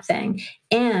there's that thing.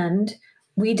 And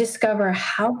we discover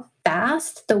how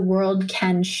fast the world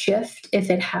can shift if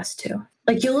it has to.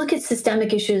 Like you look at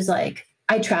systemic issues like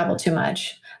I travel too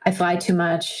much, I fly too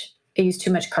much, I use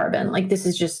too much carbon. Like this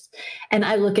is just, and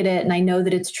I look at it and I know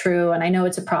that it's true and I know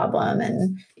it's a problem.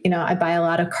 And, you know, I buy a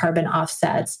lot of carbon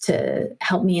offsets to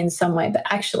help me in some way, but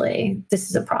actually this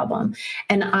is a problem.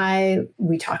 And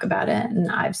we talk about it and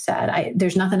I've said,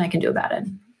 there's nothing I can do about it.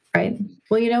 Right.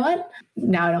 Well, you know what?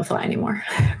 Now I don't fly anymore.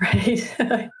 Right.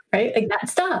 Right. Like that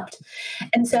stopped.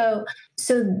 And so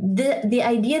the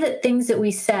idea that things that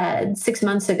we said 6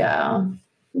 months ago,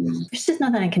 there's just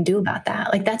nothing I can do about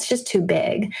that. Like, that's just too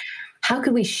big. How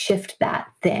could we shift that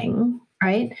thing?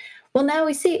 Right. Well, now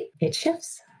we see it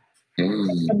shifts.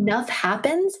 Enough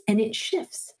happens and it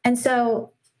shifts. And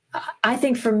so I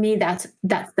think for me, that's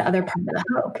the other part of the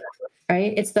hope,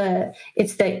 right? It's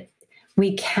that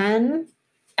we can,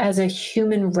 as a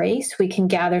human race, we can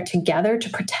gather together to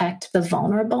protect the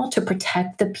vulnerable, to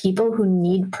protect the people who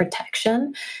need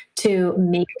protection, to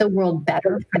make the world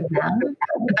better for them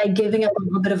by giving up a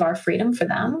little bit of our freedom for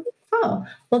them. Oh,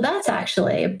 well, that's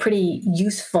actually a pretty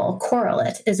useful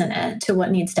correlate, isn't it, to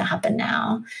what needs to happen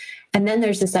now? And then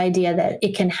there's this idea that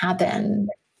it can happen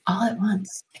all at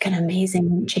once. Like an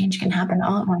amazing change can happen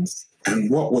all at once.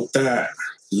 And what would that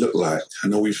look like? I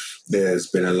know there's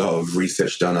been a lot of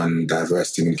research done on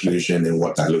diversity and inclusion and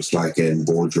what that looks like in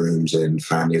boardrooms and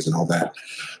families and all that.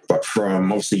 But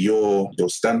from obviously your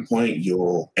standpoint,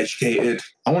 you're educated.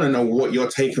 I want to know what your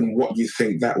take and what you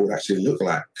think that would actually look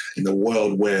like in the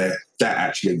world where that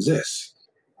actually exists.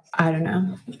 I don't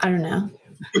know.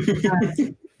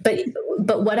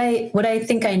 But what I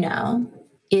think I know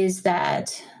is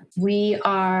that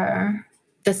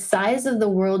the size of the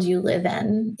world you live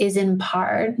in is in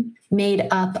part made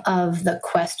up of the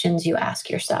questions you ask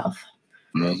yourself.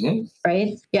 Mm-hmm.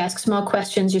 Right? You ask small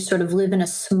questions, you sort of live in a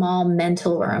small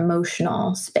mental or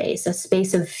emotional space, a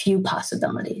space of few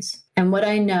possibilities. And what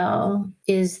I know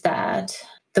is that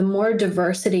the more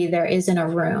diversity there is in a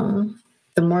room,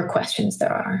 the more questions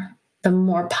there are, the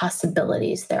more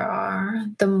possibilities there are,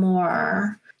 the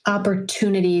more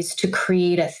opportunities to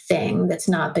create a thing that's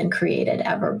not been created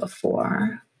ever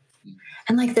before.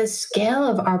 And like the scale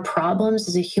of our problems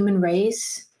as a human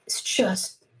race is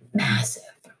just massive,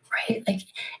 right? Like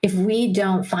if we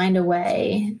don't find a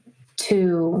way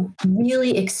to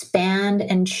really expand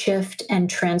and shift and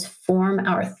transform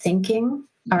our thinking,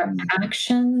 our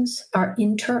actions, our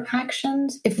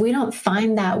interactions, if we don't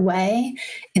find that way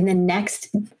in the next,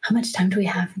 how much time do we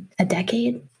have? A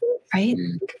decade, right?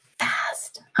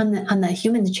 Fast. On the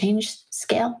human change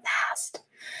scale, fast.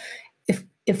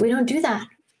 If we don't do that,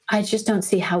 I just don't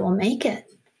see how we'll make it.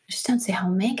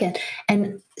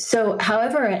 And so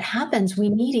however it happens, we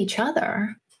need each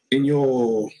other. In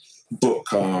your book,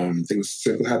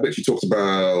 Simple Habits, you talked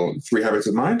about 3 habits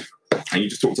of mind. And you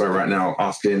just talked about right now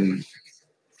asking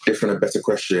different and better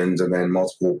questions and then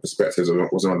multiple perspectives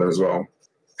was one of them as well.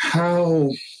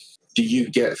 How do you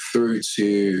get through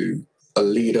to a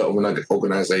leader of an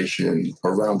organization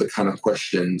around the kind of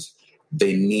questions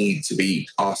they need to be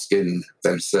asking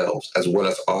themselves as well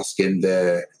as asking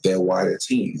their wider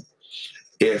team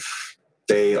if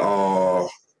they are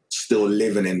still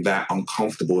living in that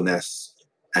uncomfortableness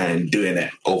and doing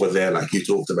it over there like you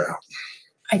talked about?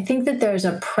 I think that there's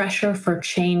a pressure for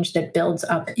change that builds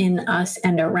up in us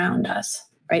and around us,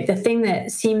 right? The thing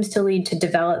that seems to lead to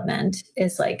development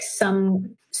is like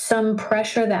some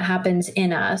pressure that happens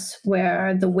in us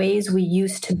where the ways we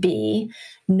used to be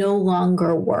no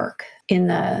longer work in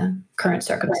the current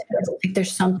circumstances. Like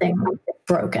there's something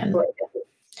broken.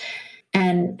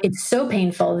 And it's so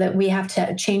painful that we have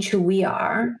to change who we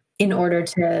are in order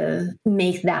to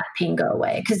make that pain go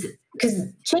away. Because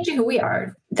changing who we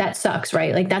are, that sucks,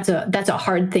 right? Like that's a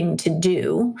hard thing to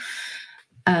do.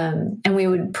 And we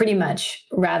would pretty much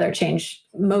rather change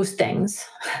most things,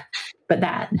 but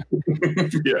that.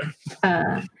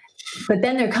 Yeah. But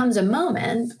then there comes a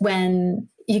moment when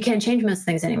you can't change most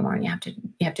things anymore, and you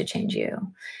have to change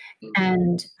you.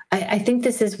 And I think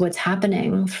this is what's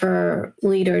happening for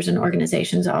leaders and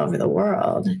organizations all over the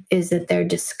world, is that they're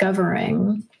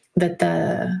discovering that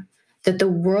the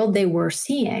world they were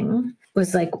seeing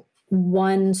was like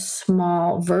one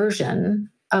small version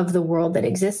of the world that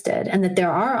existed, and that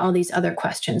there are all these other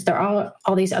questions, there are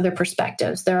all these other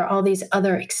perspectives, there are all these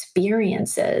other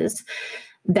experiences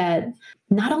that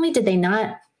not only did they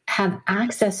not have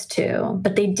access to,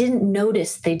 but they didn't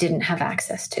notice they didn't have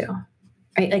access to.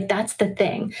 Right? Like that's the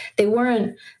thing. They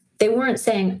weren't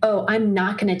saying, "Oh, I'm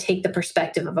not going to take the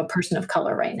perspective of a person of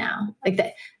color right now." Like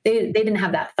that, they didn't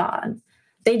have that thought.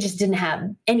 They just didn't have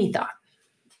any thought,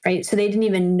 right? So they didn't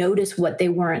even notice what they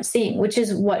weren't seeing, which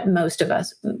is what most of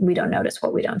us, we don't notice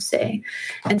what we don't see.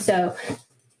 And so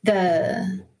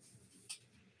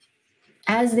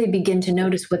as they begin to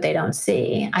notice what they don't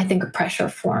see, I think a pressure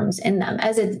forms in them,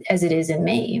 as it is in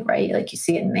me, right? Like you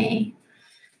see it in me,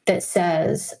 that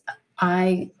says,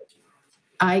 I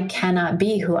cannot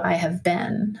be who I have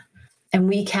been, and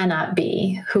we cannot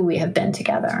be who we have been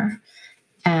together.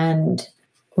 And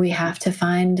we have to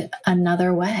find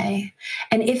another way.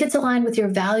 And if it's aligned with your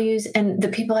values, and the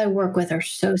people I work with are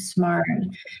so smart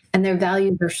and their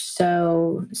values are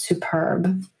so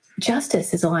superb,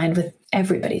 justice is aligned with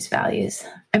everybody's values.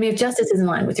 I mean, if justice isn't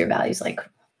aligned with your values, like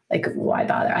why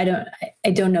bother? I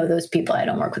don't know those people. I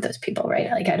don't work with those people,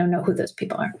 right? Like I don't know who those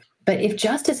people are. But if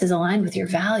justice is aligned with your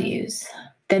values,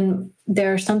 then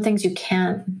there are some things you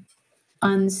can't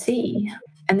unsee.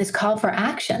 And this call for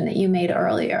action that you made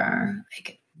earlier,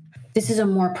 like this is a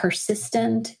more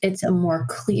persistent, it's a more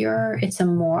clear, it's a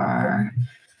more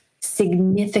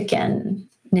significant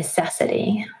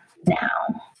necessity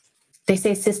now. They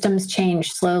say systems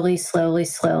change slowly, slowly,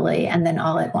 slowly, and then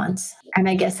all at once. And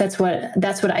I guess that's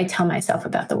what I tell myself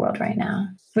about the world right now.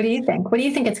 What do you think? What do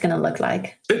you think it's going to look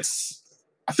like?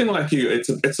 I think like you,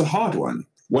 it's a hard one.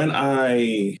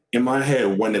 In my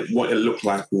head, what it looked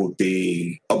like would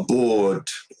be a board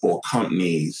or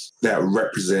companies that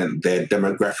represent their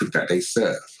demographic that they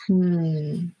serve.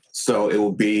 So it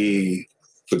will be,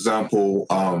 for example,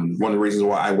 one of the reasons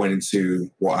why I went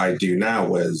into what I do now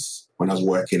was when I was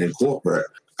working in corporate.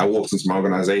 I walked into my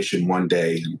organization one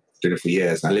day, did it for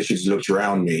years, and I literally just looked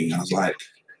around me and I was like,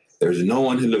 there's no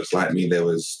one who looks like me. There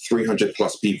was 300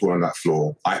 plus people on that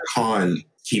floor. I can't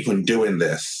keep on doing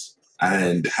this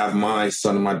and have my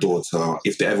son and my daughter,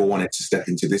 if they ever wanted to step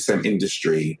into this same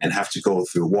industry and have to go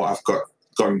through what I've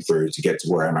gone through to get to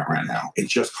where I'm at right now. It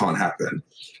just can't happen.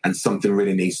 And something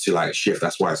really needs to like shift.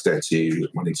 That's why I started to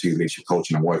wanting to leadership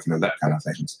coaching and working on that kind of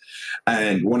things.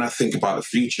 And when I think about the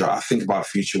future, I think about a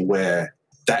future where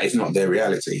that is not their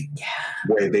reality. Yeah.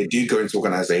 Where they do go into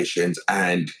organizations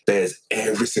and there's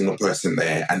every single person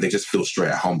there and they just feel straight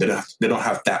at home. They don't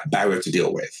have that barrier to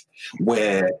deal with,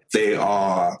 where they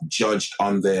are judged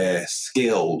on their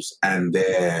skills and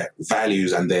their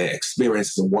values and their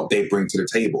experiences and what they bring to the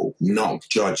table, not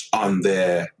judged on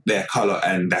their color,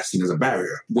 and that's seen as a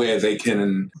barrier, where they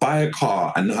can buy a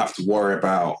car and not have to worry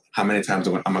about how many times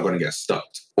am I going to get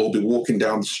stopped, or be walking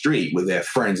down the street with their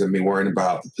friends and be worrying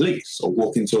about the police, or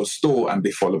walk into a store and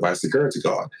be followed by a security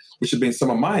guard, which have been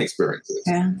some of my experiences.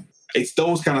 Yeah. It's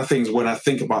those kind of things when I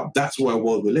think about that's what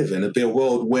world we live in. It'd be a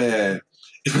world where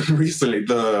even recently,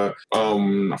 I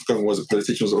forgot was a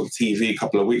politician was on TV a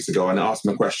couple of weeks ago, and I asked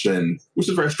him a question, which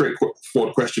is a very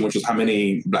straightforward question, which was how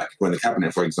many black people in the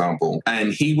cabinet, for example.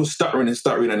 And he was stuttering,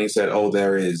 and he said, "Oh,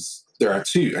 there are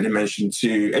two," and he mentioned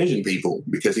two Asian people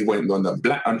because he went on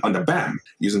the BAM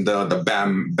using the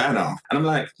BAM banner, and I'm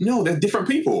like, no, they're different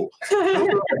people.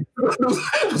 The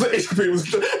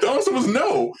answer was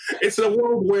no. It's a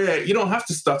world where you don't have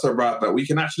to stutter about that. We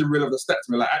can actually reveal the stats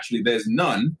and be like, actually, there's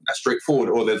none. That's straightforward,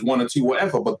 or there's one or two,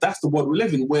 whatever. But that's the world we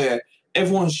live in, where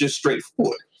everyone's just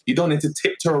straightforward. You don't need to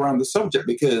tiptoe around the subject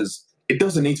because it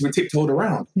doesn't need to be tiptoed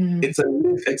around. It's a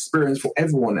lived experience for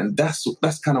everyone, and that's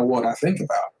kind of what I think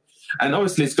about. And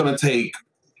obviously, it's going to take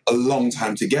a long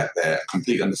time to get there. I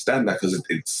completely understand that because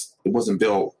it wasn't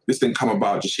built. This didn't come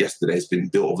about just yesterday. It's been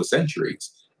built over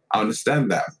centuries. I understand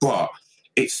that, but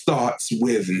it starts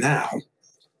with now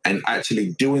and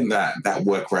actually doing that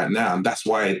work right now. And that's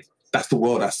the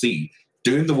world I see.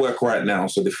 Doing the work right now,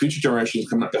 so the future generations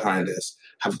coming up behind us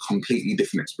have a completely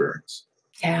different experience.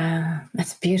 Yeah,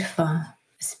 that's beautiful.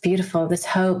 It's beautiful. This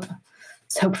hope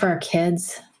for our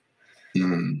kids,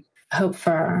 hope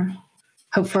for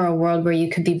a world where you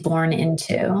could be born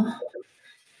into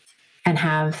and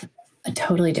have a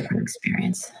totally different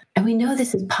experience. And we know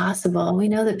this is possible. We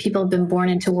know that people have been born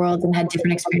into worlds and had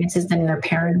different experiences than their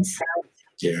parents.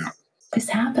 Yeah. This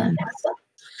happens.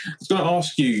 I was going to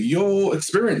ask you, your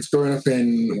experience growing up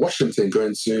in Washington,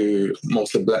 going to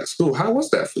mostly black school, how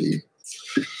was that for you?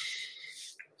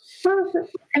 Well,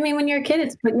 I mean, when you're a kid,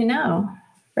 it's what you know,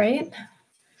 right?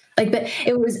 Like, but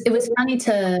it was funny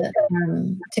to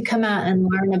come out and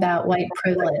learn about white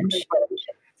privilege.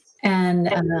 And,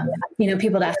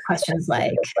 people would ask questions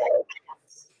like,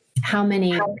 how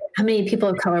many people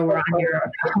of color were on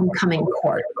your homecoming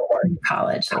court in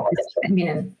college?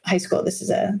 In high school, this is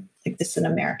an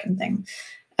American thing.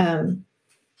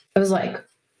 It was like,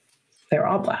 they were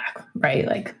all black, right?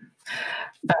 Like,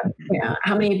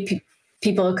 how many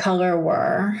people of color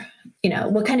were,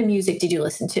 what kind of music did you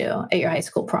listen to at your high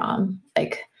school prom?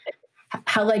 Like,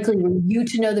 how likely were you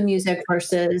to know the music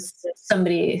versus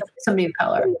somebody of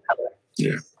color?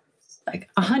 Yeah. Like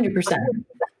 100%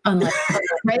 unlike,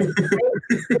 right?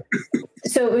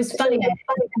 So it was funny.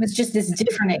 It was just this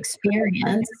different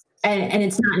experience. And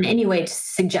it's not in any way to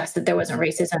suggest that there wasn't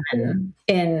racism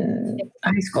in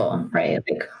high school, right?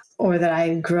 Like, or that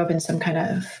I grew up in some kind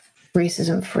of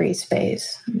racism-free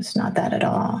space. It's not that at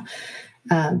all.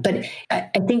 But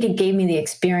I think it gave me the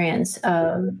experience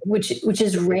of, which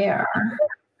is rare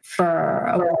for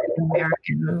a white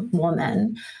American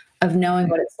woman, of knowing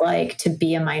what it's like to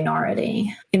be a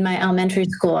minority. In my elementary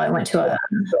school, I went to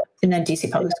in the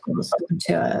DC public schools,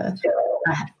 to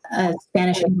a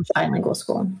Spanish English bilingual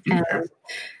school.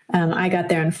 And I got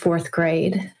there in 4th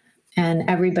grade, and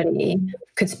everybody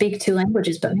could speak 2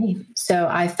 languages but me. So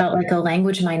I felt like a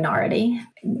language minority.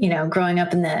 Growing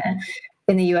up in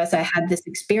the U.S., I had this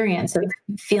experience of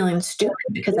feeling stupid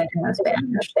because I didn't know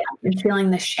Spanish, and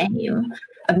feeling the shame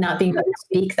of not being able to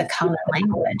speak the common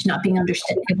language, not being able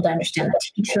to understand the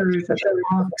teachers or the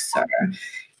books, or,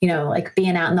 like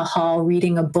being out in the hall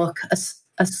reading a book,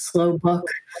 a slow book,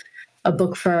 a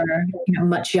book for,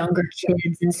 much younger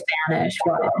kids in Spanish,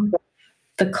 while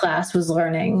the class was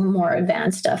learning more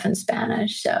advanced stuff in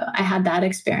Spanish. So I had that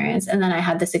experience. And then I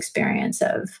had this experience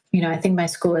of, I think my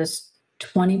school is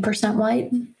 20%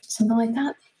 white, something like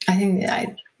that. I think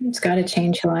it's got to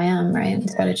change who I am, right?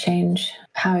 It's got to change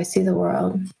how I see the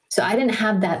world. So I didn't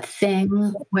have that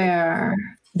thing where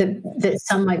that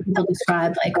some white people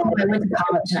describe, like, oh, I went to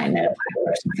college and I met a black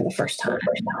person for the first time.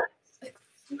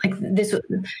 Like this,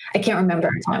 I can't remember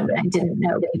a time when I didn't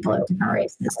know people of different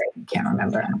races. I can't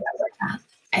remember that.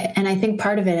 And I think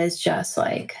part of it is just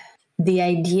like the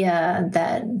idea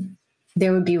that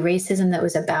there would be racism that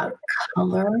was about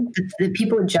color, that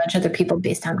people would judge other people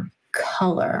based on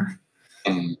color.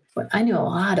 I knew a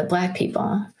lot of black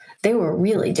people. They were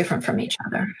really different from each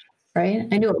other, right?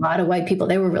 I knew a lot of white people.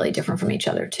 They were really different from each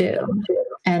other too.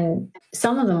 And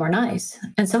some of them were nice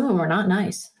and some of them were not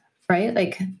nice, right?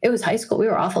 Like, it was high school. We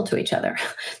were awful to each other.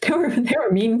 There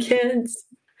were mean kids.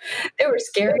 There were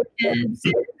scary kids.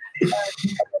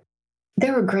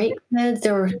 There were great kids.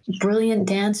 There were brilliant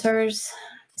dancers,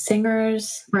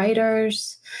 singers,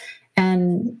 writers,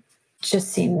 and it just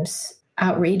seems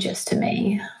outrageous to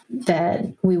me that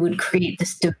we would create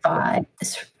this divide,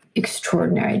 this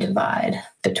extraordinary divide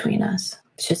between us.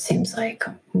 It just seems like,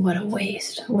 what a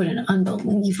waste. What an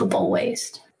unbelievable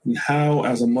waste. And how,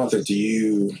 as a mother, do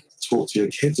you talk to your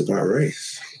kids about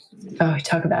race? Oh, I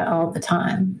talk about it all the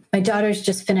time. My daughter's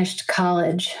just finished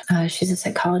college. She's a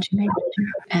psychology major,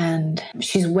 and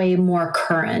she's way more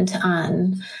current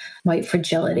on white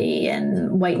fragility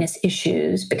and whiteness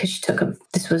issues because she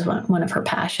this was one of her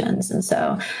passions. And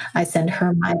so I send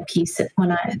her my pieces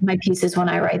when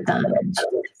I write them. And she says,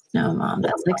 no, Mom,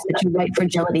 that's like such a white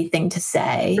fragility thing to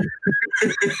say.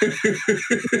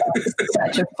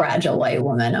 Such a fragile white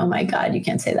woman. Oh my God, you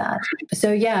can't say that.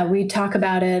 So yeah, we talk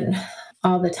about it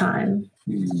all the time.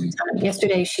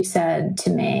 Yesterday, she said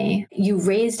to me, you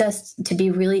raised us to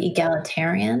be really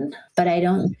egalitarian, but I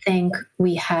don't think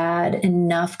we had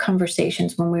enough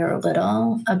conversations when we were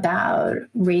little about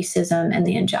racism and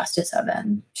the injustice of it.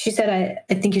 She said,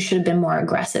 I think you should have been more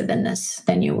aggressive in this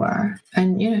than you were.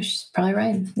 And, she's probably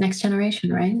right. Next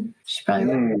generation, right? She's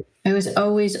probably right. I was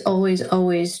always, always,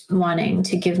 always wanting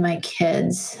to give my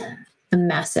kids the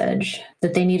message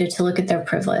that they needed to look at their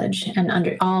privilege, and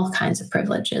under all kinds of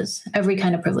privileges, every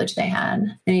kind of privilege they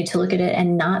had. They need to look at it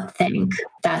and not think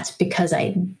that's because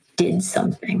I did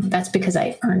something. That's because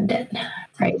I earned it,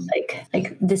 right?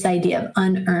 Like this idea of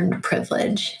unearned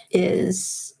privilege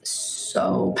is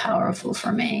so powerful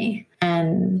for me.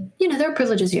 And, you know, there are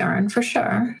privileges you earn for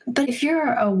sure. But if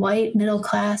you're a white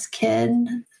middle-class kid,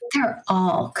 they're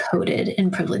all coded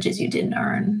in privileges you didn't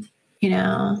earn. You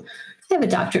know, I have a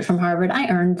doctorate from Harvard. I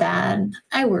earned that.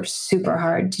 I worked super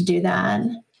hard to do that.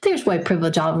 There's white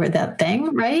privilege all over that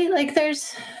thing, right? Like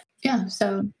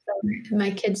so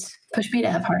my kids push me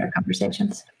to have harder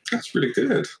conversations. That's really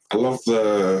good. I love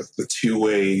the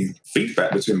two-way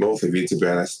feedback between both of you, to be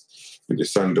honest. With your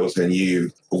son, daughter, and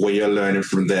you, where you're learning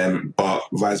from them, but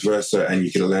vice versa, and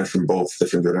you can learn from both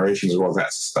different generations as well.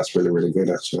 That's really, really good,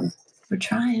 actually. We're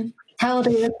trying. How old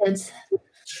are your kids?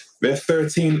 They're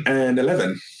 13 and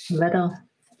 11. Little.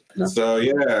 So,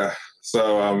 yeah.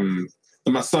 So,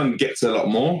 my son gets a lot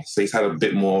more, so he's had a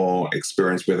bit more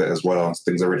experience with it as well.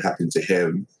 Things already happened to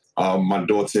him. My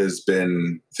daughter's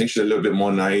been, I think she's a little bit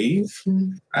more naive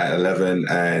at 11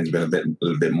 and been a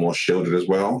little bit more shielded as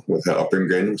well with her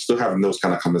upbringing. We're still having those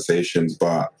kind of conversations,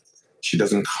 but she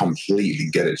doesn't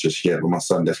completely get it just yet. But my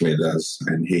son definitely does,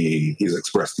 and he's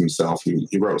expressed himself. He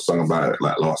wrote a song about it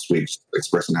like last week,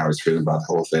 expressing how he's feeling about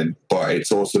the whole thing. But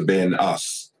it's also been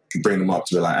us bringing him up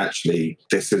to be like, actually,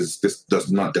 this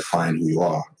does not define who you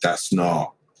are. That's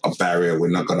not a barrier. We're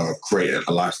not going to create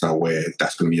a lifestyle where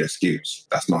that's going to be your excuse.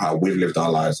 That's not how we've lived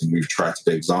our lives, and we've tried to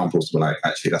be examples, but like,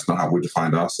 actually, that's not how we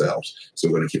defined ourselves. So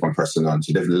we're going to keep on pressing on.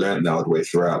 So they've learned that all the way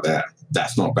throughout that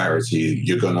that's not a barrier to you.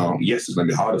 You're going to, yes, it's going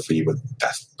to be harder for you, but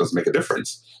that doesn't make a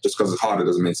difference. Just because it's harder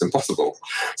doesn't mean it's impossible.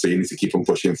 So you need to keep on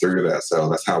pushing through that. So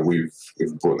that's how we've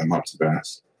brought them up, to be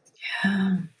honest.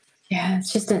 Yeah,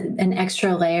 it's just an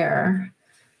extra layer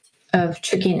of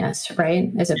trickiness,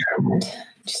 right? As a parent.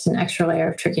 Just an extra layer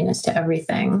of trickiness to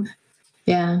everything.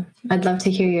 Yeah. I'd love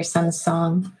to hear your son's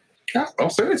song. Yeah,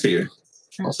 I'll send it to you.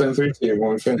 I'll send it through to you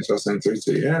when we finish. I'll send it through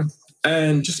to you, yeah.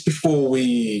 And just before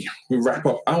we wrap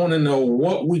up, I want to know,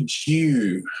 what would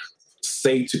you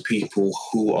say to people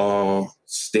who are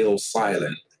still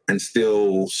silent and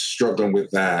still struggling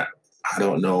with that? I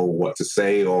don't know what to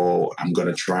say, or I'm going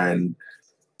to try and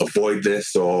avoid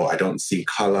this, or I don't see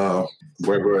color,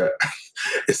 whatever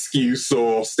excuse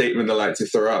or statement they like to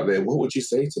throw out there. What would you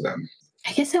say to them?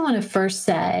 I guess I want to first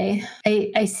say,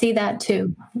 I see that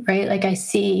too, right? Like I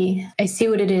see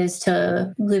what it is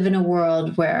to live in a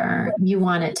world where you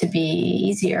want it to be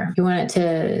easier. You want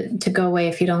it to go away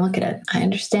if you don't look at it. I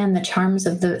understand the charms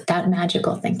of that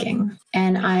magical thinking.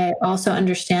 And I also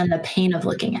understand the pain of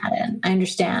looking at it. I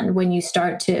understand when you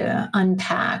start to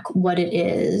unpack what it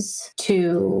is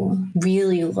to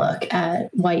really look at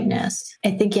whiteness.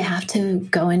 I think you have to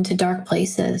go into dark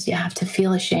places. You have to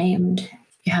feel ashamed.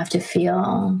 You have to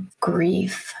feel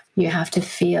grief. You have to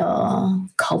feel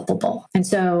culpable. And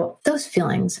so those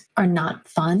feelings are not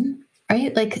fun,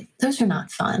 right? Like those are not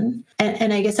fun.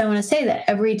 And I guess I want to say that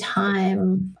every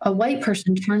time a white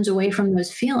person turns away from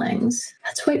those feelings,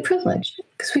 that's white privilege,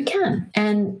 because we can.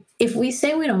 And if we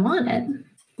say we don't want it,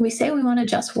 we say we want a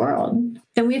just world,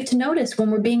 then we have to notice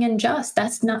when we're being unjust.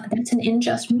 That's an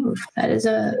unjust move. That is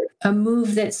a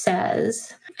move that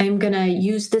says, I'm going to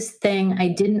use this thing I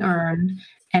didn't earn,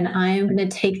 and I am going to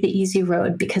take the easy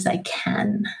road because I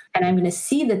can. And I'm going to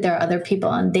see that there are other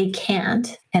people and they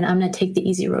can't, and I'm going to take the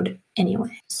easy road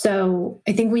anyway. So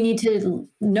I think we need to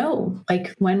know,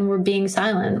 like, when we're being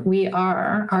silent, we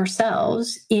are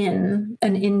ourselves in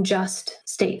an unjust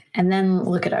state, and then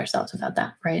look at ourselves about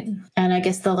that, right? And I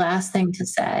guess the last thing to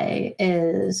say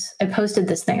is, I posted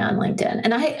this thing on LinkedIn,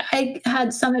 and I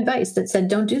had some advice that said,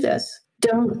 don't do this.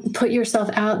 Don't put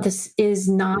yourself out. This is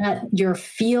not your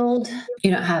field. You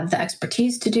don't have the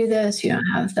expertise to do this. You don't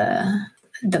have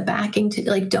the backing to,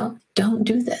 like, don't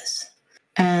do this.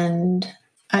 And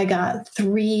I got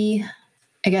three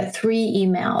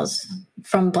emails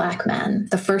from Black men.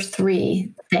 The first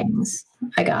three things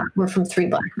I got were from three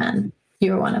Black men.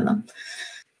 You were one of them.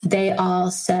 They all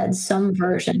said some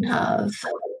version of,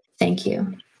 thank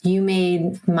you. You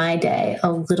made my day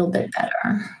a little bit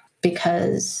better,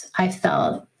 because I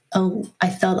felt a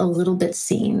little bit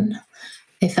seen.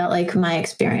 It felt like my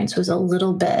experience was a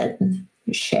little bit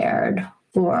shared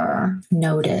or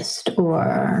noticed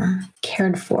or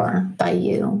cared for by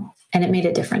you. And it made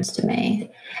a difference to me.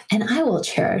 And I will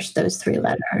cherish those three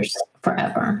letters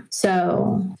forever.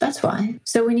 So that's why.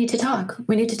 So we need to talk.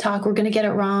 We're going to get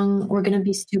it wrong. We're going to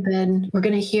be stupid. We're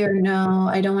going to hear, no,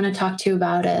 I don't want to talk to you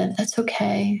about it. That's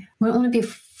okay. We don't want to be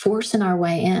forcing our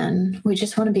way in. We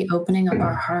just want to be opening up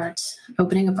our hearts,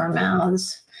 opening up our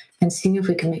mouths, and seeing if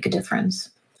we can make a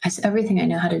difference. That's everything I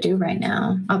know how to do right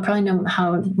now. I'll probably know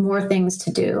more things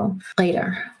to do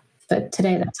later. But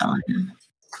today, that's all I know.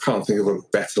 I can't think of a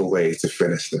better way to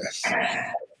finish this.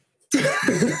 Because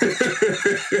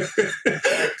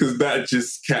that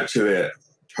just captured it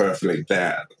perfectly.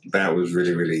 That was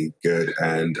really, really good.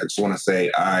 And I just want to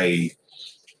say I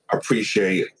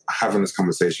appreciate having this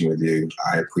conversation with you.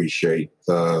 I appreciate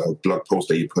the blog post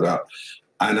that you put up.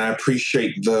 And I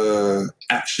appreciate the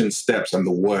action steps and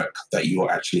the work that you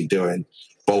are actually doing,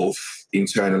 both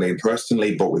internally and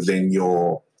personally, but within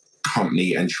your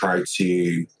company, and try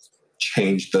to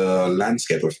change the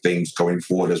landscape of things going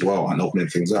forward as well and opening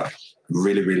things up.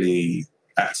 Really, really,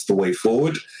 that's the way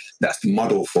forward. That's the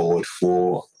model forward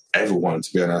for everyone,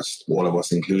 to be honest, all of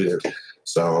us included.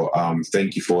 So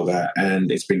thank you for that.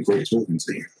 And it's been great talking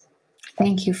to you.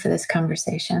 Thank you for this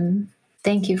conversation.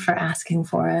 Thank you for asking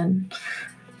for it.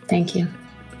 Thank you.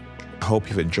 I hope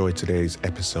you've enjoyed today's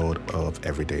episode of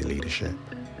Everyday Leadership.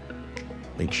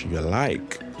 Make sure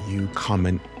you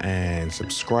comment and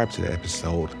subscribe to the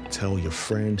episode. Tell your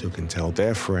friend who can tell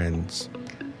their friends.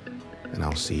 And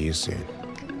I'll see you soon.